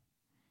other.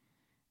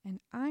 And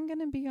I'm going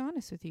to be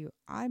honest with you.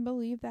 I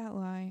believe that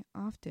lie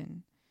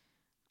often.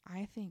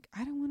 I think,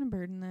 I don't want to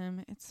burden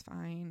them. It's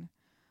fine.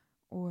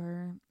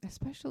 Or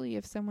especially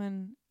if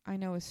someone I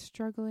know is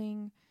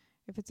struggling,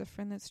 if it's a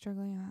friend that's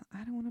struggling,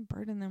 I don't want to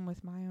burden them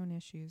with my own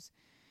issues.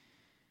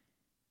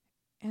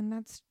 And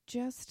that's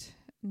just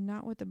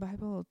not what the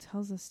Bible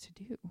tells us to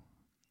do.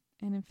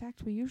 And in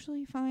fact, we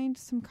usually find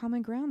some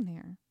common ground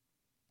there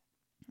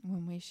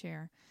when we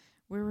share.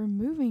 We're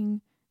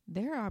removing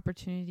their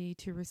opportunity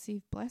to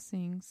receive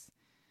blessings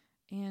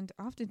and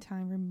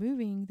oftentimes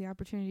removing the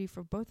opportunity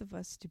for both of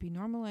us to be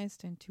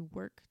normalized and to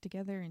work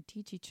together and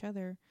teach each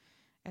other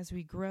as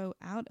we grow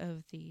out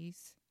of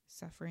these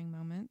suffering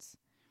moments.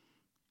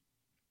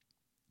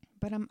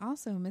 But I'm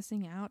also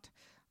missing out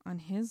on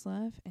his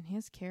love and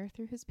his care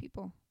through his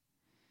people,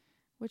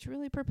 which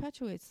really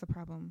perpetuates the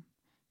problem,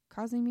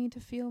 causing me to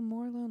feel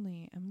more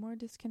lonely and more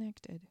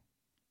disconnected.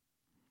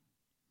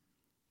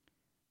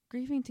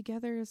 Grieving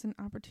together is an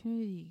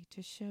opportunity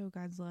to show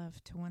God's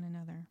love to one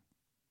another.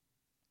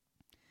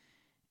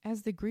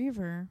 As the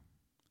griever,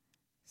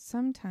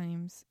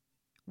 sometimes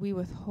we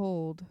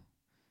withhold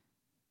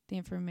the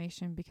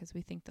information because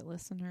we think the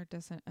listener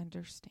doesn't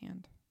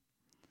understand.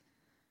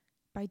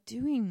 By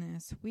doing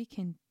this, we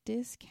can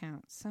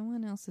discount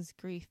someone else's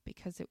grief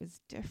because it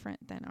was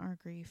different than our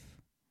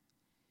grief.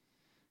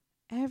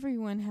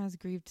 Everyone has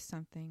grieved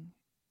something.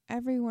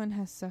 Everyone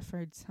has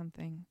suffered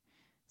something.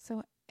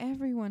 So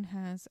everyone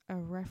has a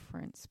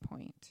reference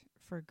point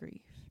for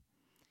grief.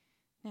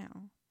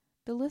 Now,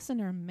 the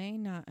listener may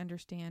not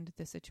understand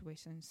the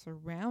situation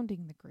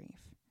surrounding the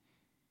grief,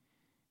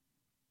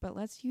 but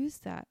let's use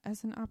that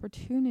as an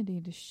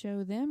opportunity to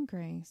show them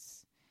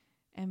grace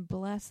and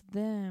bless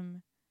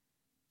them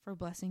for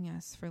blessing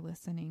us for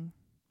listening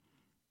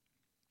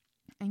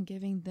and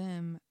giving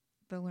them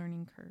the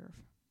learning curve.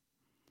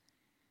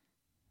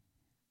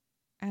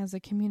 As a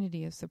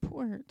community of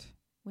support,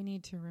 we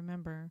need to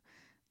remember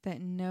that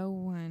no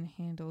one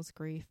handles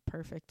grief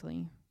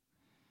perfectly.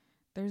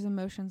 There's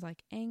emotions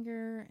like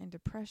anger and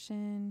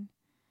depression.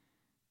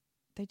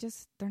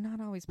 They're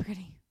not always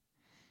pretty.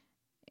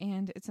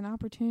 And it's an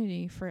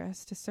opportunity for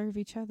us to serve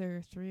each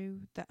other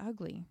through the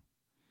ugly.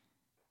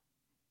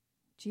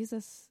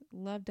 Jesus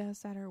loved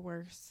us at our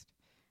worst,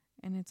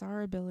 and it's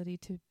our ability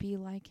to be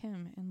like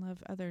him and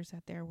love others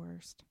at their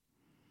worst.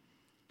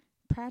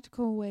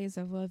 Practical ways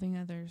of loving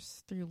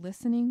others through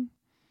listening,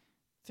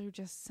 through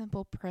just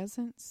simple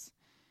presence.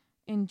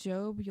 In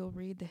Job, you'll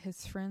read that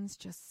his friends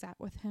just sat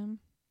with him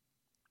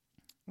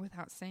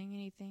without saying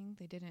anything.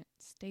 They didn't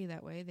stay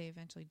that way. They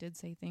eventually did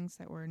say things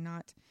that were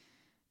not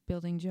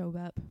building Job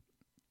up,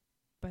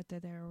 but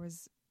that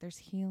there's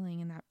healing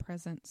in that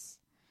presence.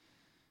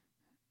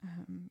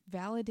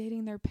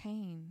 Validating their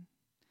pain,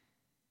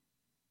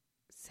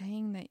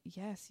 saying that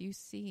yes, you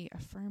see,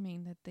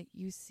 affirming that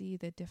you see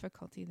the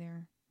difficulty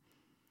there,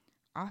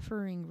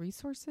 offering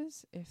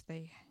resources if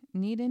they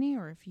need any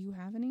or if you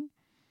have any,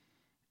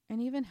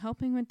 and even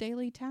helping with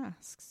daily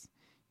tasks.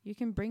 You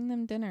can bring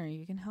them dinner.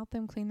 You can help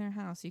them clean their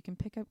house. You can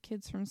pick up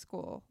kids from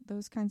school,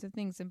 those kinds of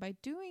things. And by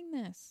doing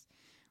this,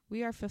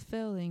 we are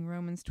fulfilling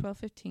Romans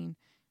 12:15.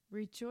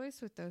 Rejoice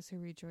with those who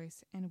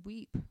rejoice and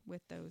weep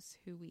with those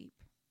who weep.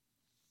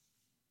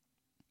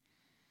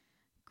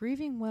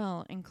 Grieving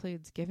well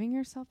includes giving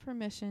yourself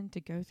permission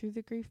to go through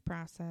the grief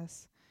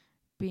process,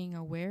 being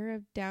aware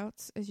of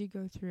doubts as you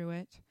go through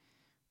it,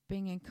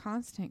 being in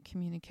constant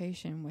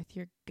communication with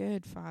your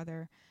good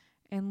Father,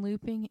 and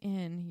looping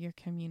in your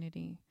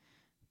community.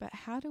 But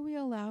how do we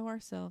allow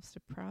ourselves to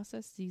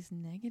process these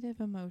negative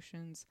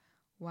emotions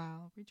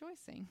while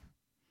rejoicing?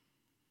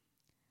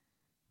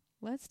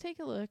 Let's take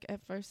a look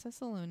at 1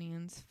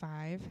 Thessalonians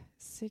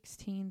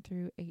 5:16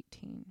 through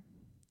 18.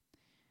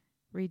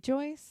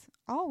 Rejoice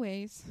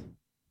always,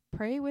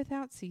 pray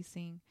without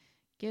ceasing,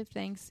 give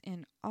thanks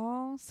in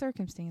all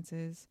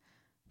circumstances,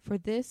 for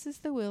this is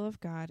the will of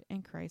God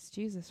in Christ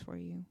Jesus for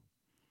you.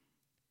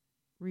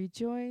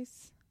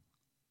 Rejoice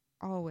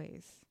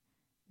always,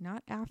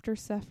 not after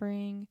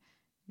suffering,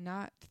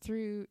 not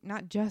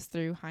just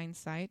through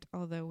hindsight,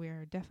 although we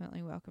are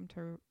definitely welcome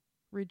to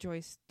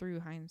rejoice through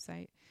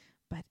hindsight,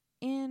 but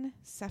in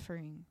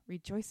suffering,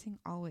 rejoicing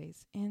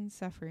always in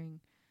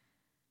suffering.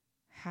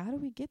 How do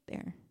we get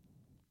there?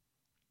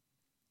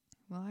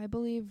 Well, I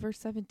believe verse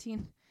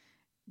 17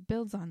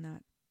 builds on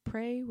that.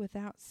 Pray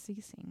without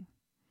ceasing.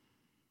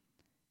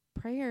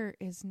 Prayer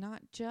is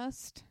not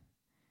just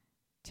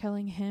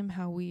telling him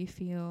how we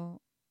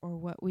feel or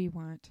what we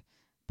want,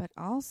 but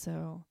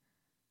also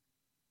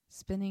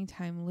spending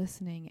time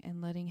listening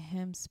and letting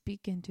him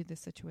speak into the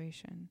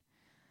situation.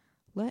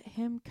 Let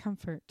him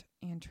comfort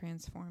and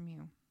transform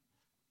you.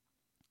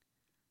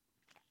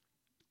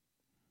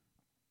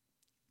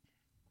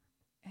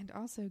 And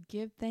also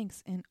give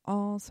thanks in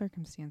all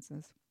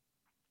circumstances.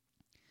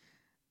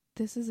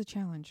 This is a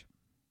challenge.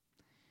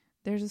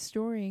 There's a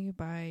story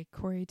by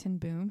Corrie ten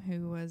Boom,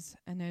 who was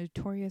a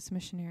notorious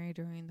missionary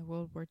during the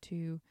World War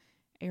II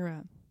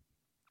era.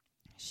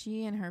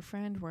 She and her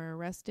friend were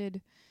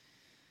arrested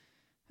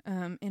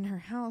in her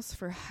house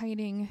for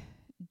hiding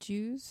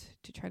Jews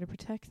to try to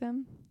protect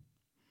them.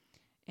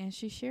 And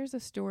she shares a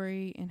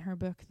story in her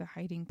book, The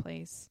Hiding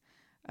Place,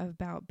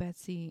 about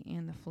Betsy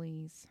and the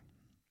fleas.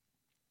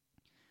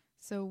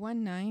 So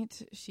one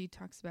night, she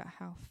talks about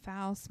how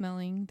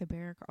foul-smelling the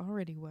barrack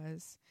already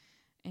was,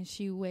 and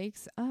she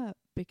wakes up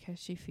because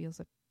she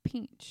feels a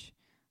pinch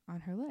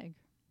on her leg.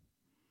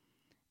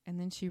 And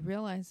then she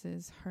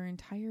realizes her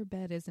entire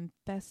bed is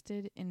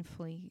infested in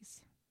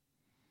fleas.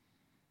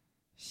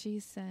 She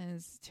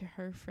says to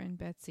her friend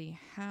Betsy,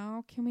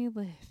 "How can we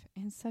live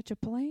in such a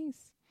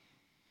place?"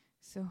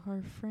 So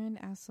her friend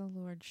asks the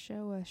Lord,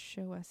 show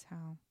us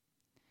how.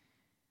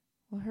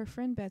 Well, her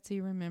friend Betsy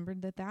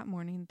remembered that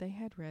morning they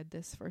had read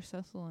this 1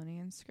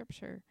 Thessalonians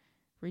scripture.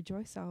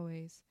 Rejoice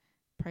always,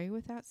 pray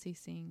without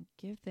ceasing,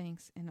 give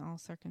thanks in all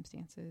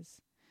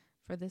circumstances,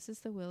 for this is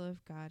the will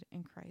of God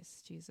in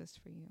Christ Jesus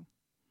for you.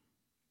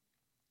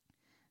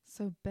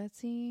 So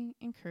Betsy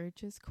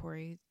encourages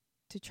Corrie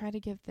to try to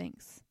give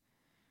thanks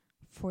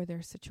for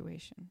their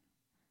situation.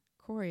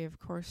 Corrie, of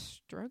course,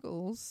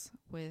 struggles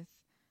with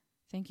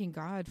thanking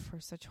God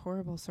for such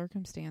horrible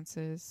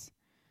circumstances.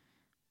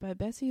 But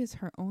Betsy is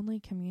her only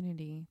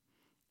community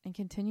and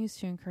continues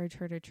to encourage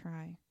her to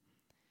try,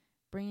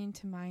 bringing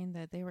to mind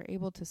that they were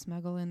able to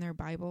smuggle in their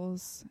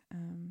Bibles.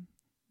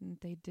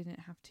 They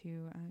didn't have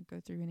to go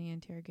through any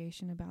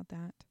interrogation about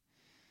that.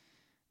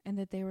 And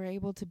that they were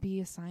able to be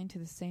assigned to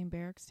the same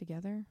barracks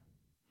together.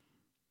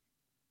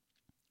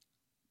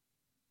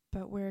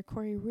 But where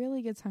Corrie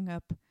really gets hung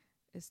up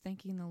is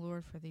thanking the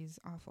Lord for these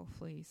awful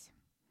fleas.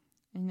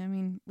 And I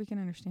mean, we can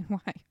understand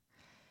why.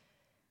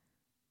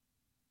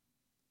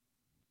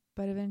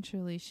 But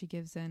eventually she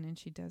gives in and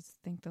she does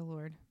thank the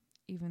Lord,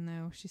 even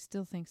though she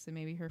still thinks that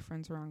maybe her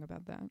friend's wrong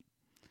about that.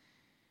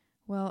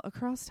 Well,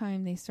 across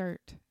time, they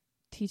start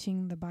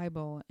teaching the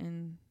Bible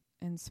in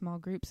small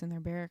groups in their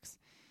barracks.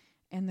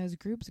 And those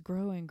groups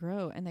grow and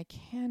grow, and they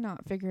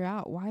cannot figure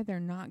out why they're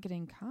not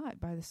getting caught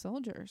by the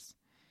soldiers.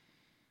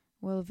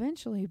 Well,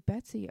 eventually,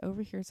 Betsy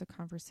overhears a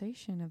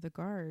conversation of the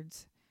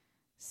guards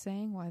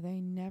saying why they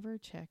never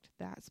checked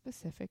that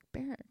specific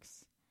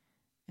barracks.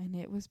 And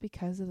it was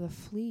because of the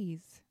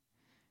fleas.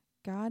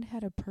 God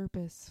had a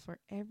purpose for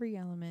every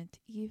element,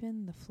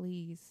 even the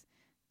fleas,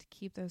 to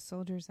keep those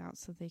soldiers out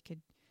so they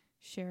could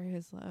share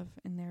his love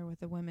in there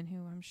with the women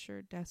who I'm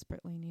sure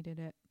desperately needed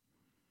it.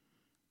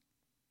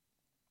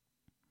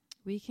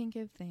 We can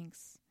give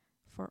thanks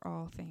for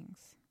all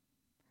things.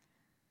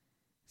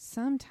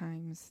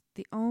 Sometimes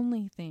the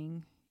only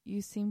thing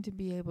you seem to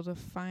be able to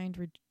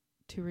find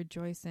to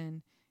rejoice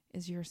in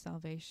is your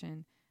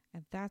salvation,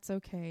 and that's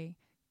okay.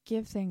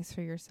 Give thanks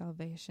for your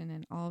salvation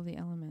in all the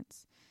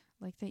elements,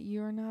 like that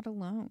you are not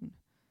alone.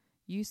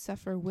 You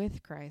suffer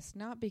with Christ,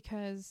 not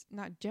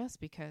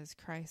just because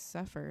Christ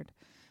suffered,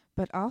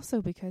 but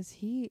also because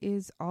he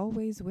is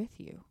always with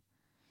you.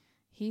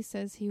 He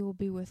says he will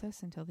be with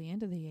us until the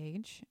end of the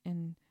age,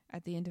 and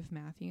at the end of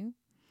Matthew.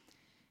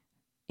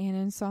 And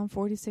in Psalm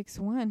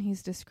 46:1,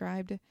 he's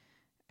described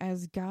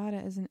as God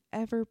as an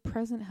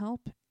ever-present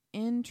help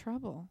in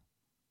trouble.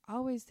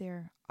 Always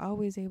there,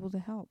 always able to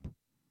help.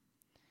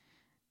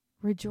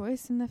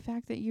 Rejoice in the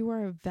fact that you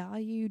are a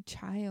valued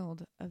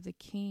child of the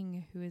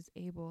King who is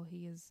able.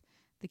 He is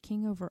the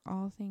King over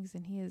all things,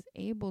 and he is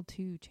able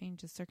to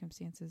change the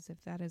circumstances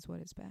if that is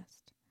what is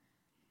best.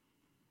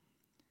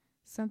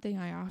 Something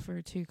I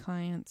offer to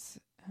clients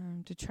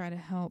to try to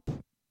help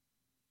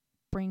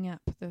bring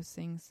up those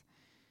things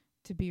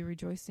to be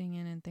rejoicing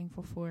in and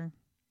thankful for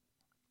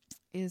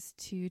is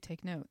to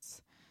take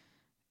notes.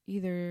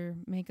 Either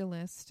make a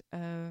list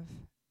of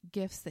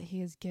gifts that he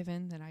has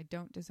given that I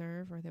don't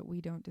deserve or that we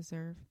don't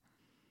deserve,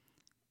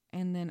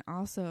 and then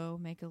also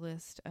make a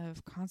list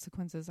of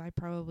consequences I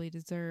probably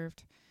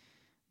deserved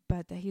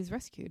but that he's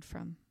rescued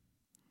from,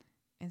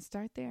 and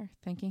start there,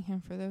 thanking him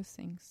for those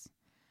things.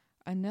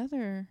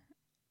 Another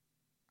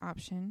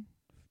option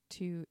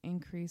to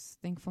increase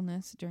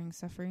thankfulness during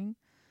suffering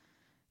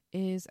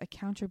is a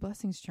Count Your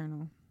Blessings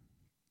journal.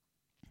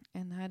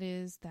 And that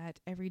is that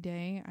every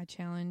day I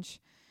challenge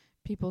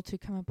people to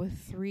come up with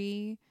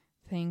 3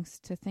 things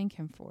to thank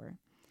him for.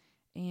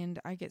 And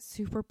I get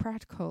super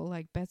practical,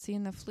 like Betsy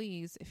and the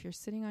Fleas. If you're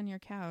sitting on your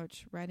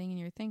couch writing in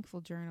your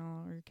thankful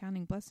journal or your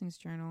counting blessings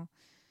journal,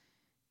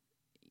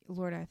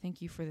 Lord, I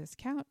thank you for this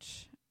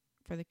couch,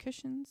 for the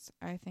cushions.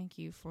 I thank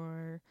you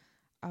for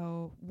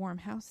a warm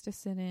house to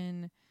sit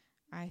in.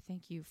 I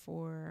thank you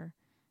for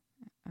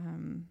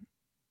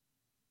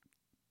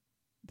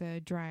the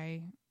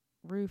dry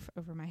roof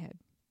over my head.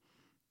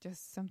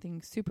 Just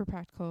something super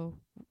practical.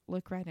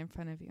 Look right in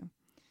front of you.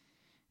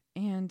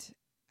 And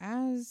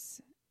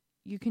as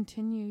you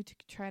continue to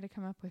try to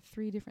come up with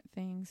 3 different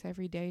things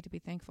every day to be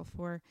thankful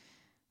for,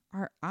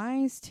 our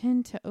eyes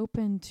tend to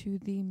open to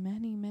the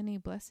many, many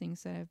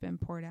blessings that have been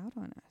poured out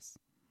on us.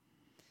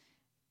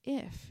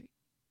 If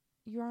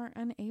you are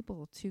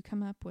unable to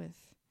come up with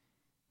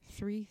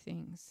 3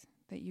 things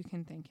that you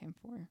can thank him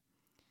for,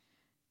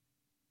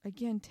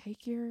 again,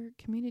 take your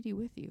community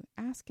with you.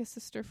 Ask a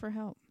sister for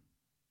help.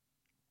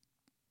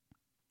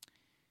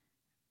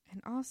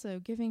 And also,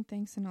 giving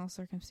thanks in all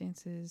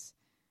circumstances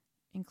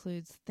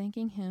includes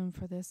thanking him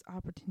for this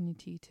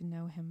opportunity to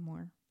know him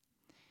more.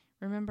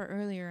 Remember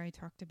earlier I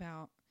talked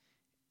about,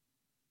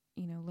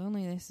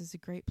 loneliness is a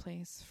great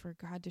place for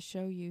God to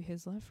show you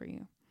his love for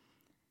you.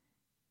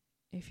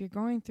 If you're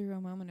going through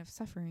a moment of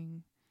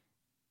suffering,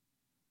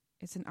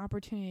 it's an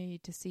opportunity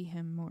to see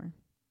him more.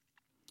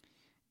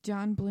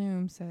 John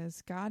Bloom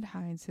says, God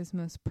hides his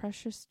most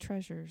precious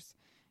treasures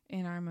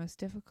in our most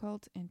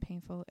difficult and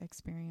painful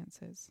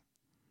experiences.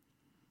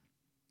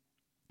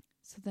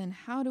 So then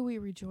how do we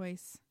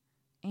rejoice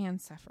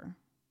and suffer?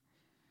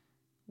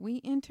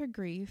 We enter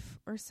grief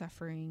or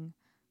suffering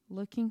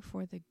looking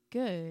for the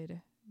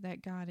good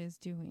that God is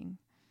doing.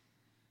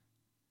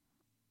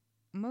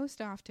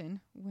 Most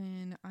often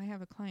when I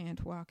have a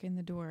client walk in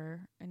the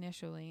door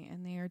initially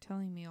and they are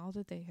telling me all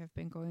that they have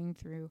been going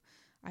through,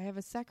 I have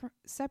a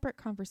separate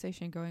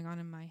conversation going on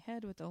in my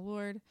head with the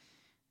Lord,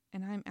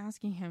 and I'm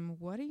asking him,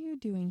 what are you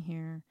doing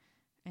here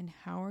and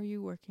how are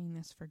you working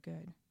this for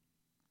good?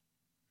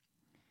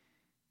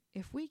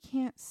 If we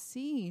can't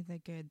see the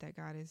good that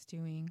God is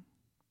doing,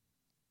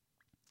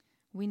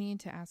 we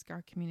need to ask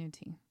our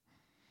community.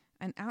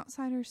 An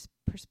outsider's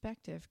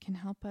perspective can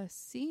help us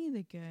see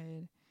the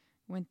good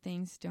when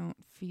things don't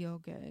feel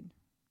good.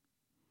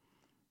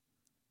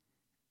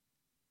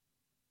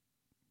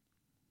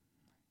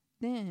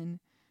 Then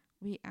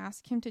we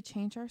ask him to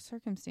change our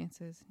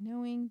circumstances,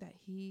 knowing that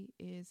he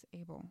is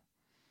able.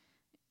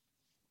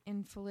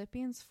 In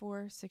Philippians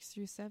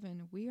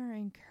 4:6-7, we are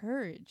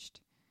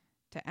encouraged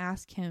to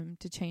ask him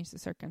to change the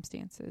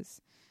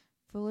circumstances.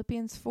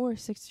 Philippians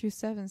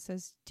 4:6-7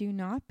 says, do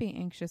not be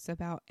anxious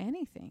about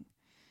anything,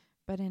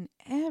 but in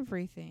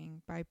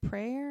everything, by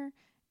prayer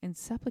and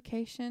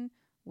supplication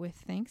with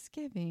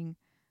thanksgiving,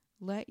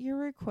 let your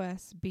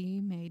requests be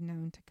made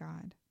known to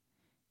God.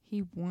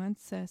 He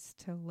wants us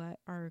to let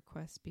our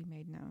requests be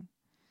made known.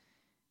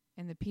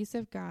 And the peace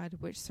of God,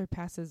 which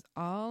surpasses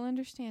all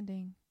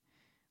understanding,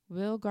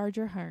 will guard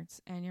your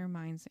hearts and your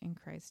minds in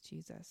Christ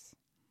Jesus.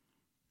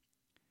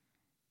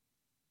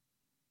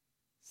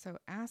 So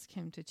ask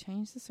him to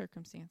change the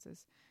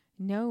circumstances,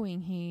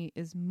 knowing he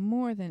is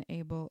more than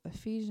able.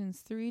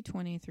 Ephesians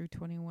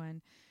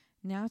 3:20-21.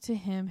 Now to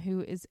him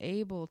who is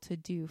able to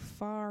do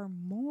far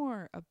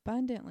more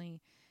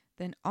abundantly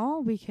than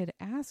all we could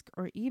ask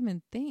or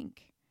even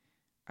think,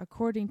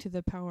 according to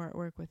the power at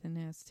work within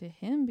us, to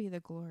him be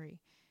the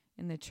glory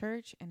in the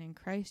church and in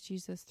Christ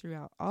Jesus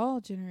throughout all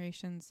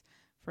generations,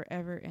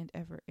 forever and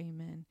ever.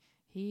 Amen.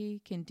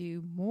 He can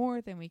do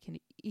more than we can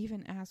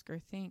even ask or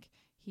think.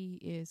 He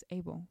is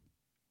able.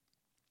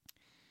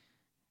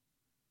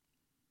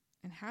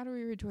 And how do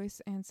we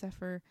rejoice and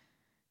suffer?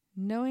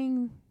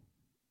 Knowing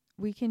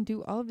we can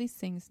do all of these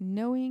things,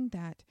 knowing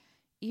that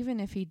even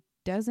if he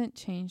doesn't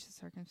change the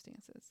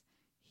circumstances,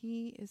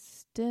 he is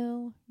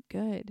still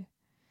good.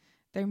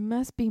 There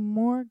must be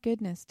more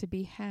goodness to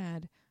be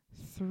had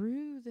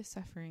through the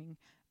suffering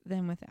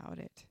than without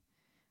it.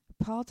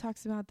 Paul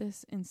talks about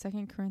this in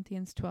 2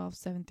 Corinthians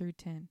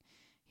 12:7-10.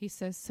 He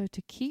says, "So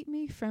to keep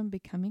me from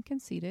becoming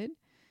conceited,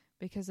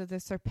 because of the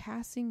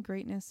surpassing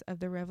greatness of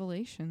the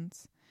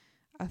revelations,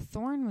 a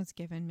thorn was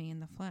given me in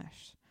the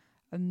flesh,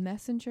 a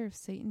messenger of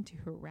Satan to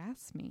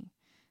harass me,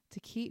 to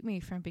keep me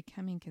from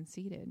becoming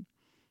conceited.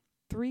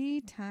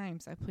 3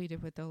 times I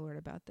pleaded with the Lord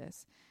about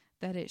this,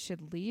 that it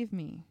should leave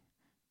me.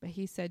 But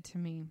he said to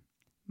me,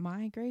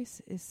 'My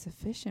grace is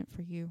sufficient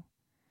for you,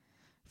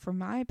 for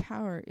my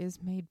power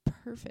is made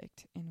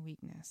perfect in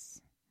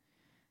weakness.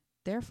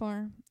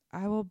 Therefore,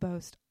 I will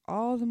boast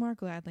all the more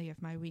gladly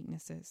of my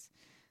weaknesses,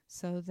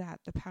 so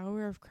that the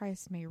power of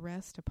Christ may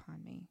rest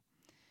upon me.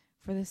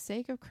 For the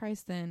sake of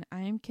Christ, then,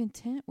 I am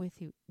content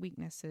with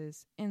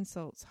weaknesses,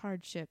 insults,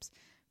 hardships,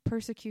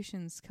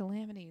 persecutions,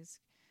 calamities,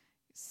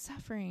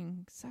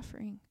 suffering.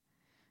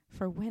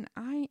 For when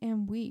I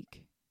am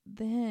weak,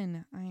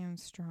 then I am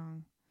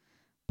strong."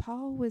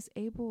 Paul was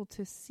able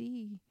to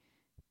see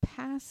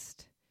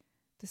past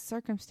the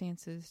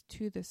circumstances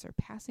to the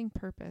surpassing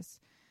purpose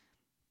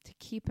to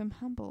keep him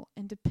humble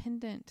and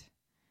dependent,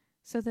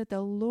 so that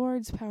the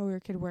Lord's power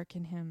could work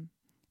in him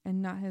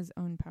and not his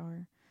own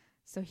power,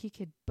 so he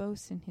could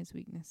boast in his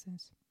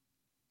weaknesses.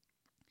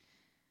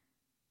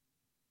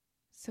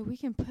 So we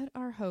can put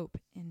our hope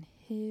in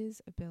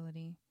his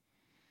ability.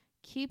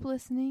 Keep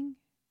listening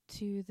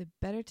to the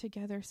Better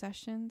Together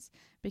sessions,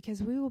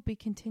 because we will be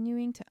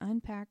continuing to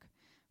unpack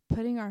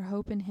putting our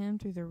hope in him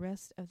through the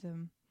rest of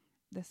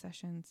the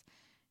sessions.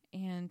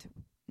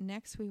 And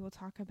next we will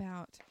talk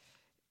about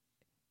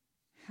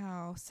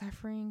how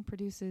suffering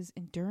produces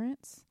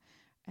endurance,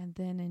 and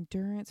then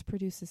endurance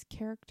produces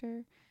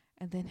character,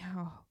 and then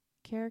how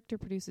character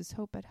produces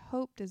hope, but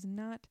hope does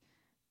not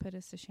put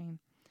us to shame.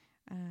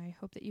 I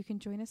hope that you can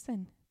join us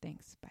then.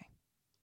 Thanks. Bye.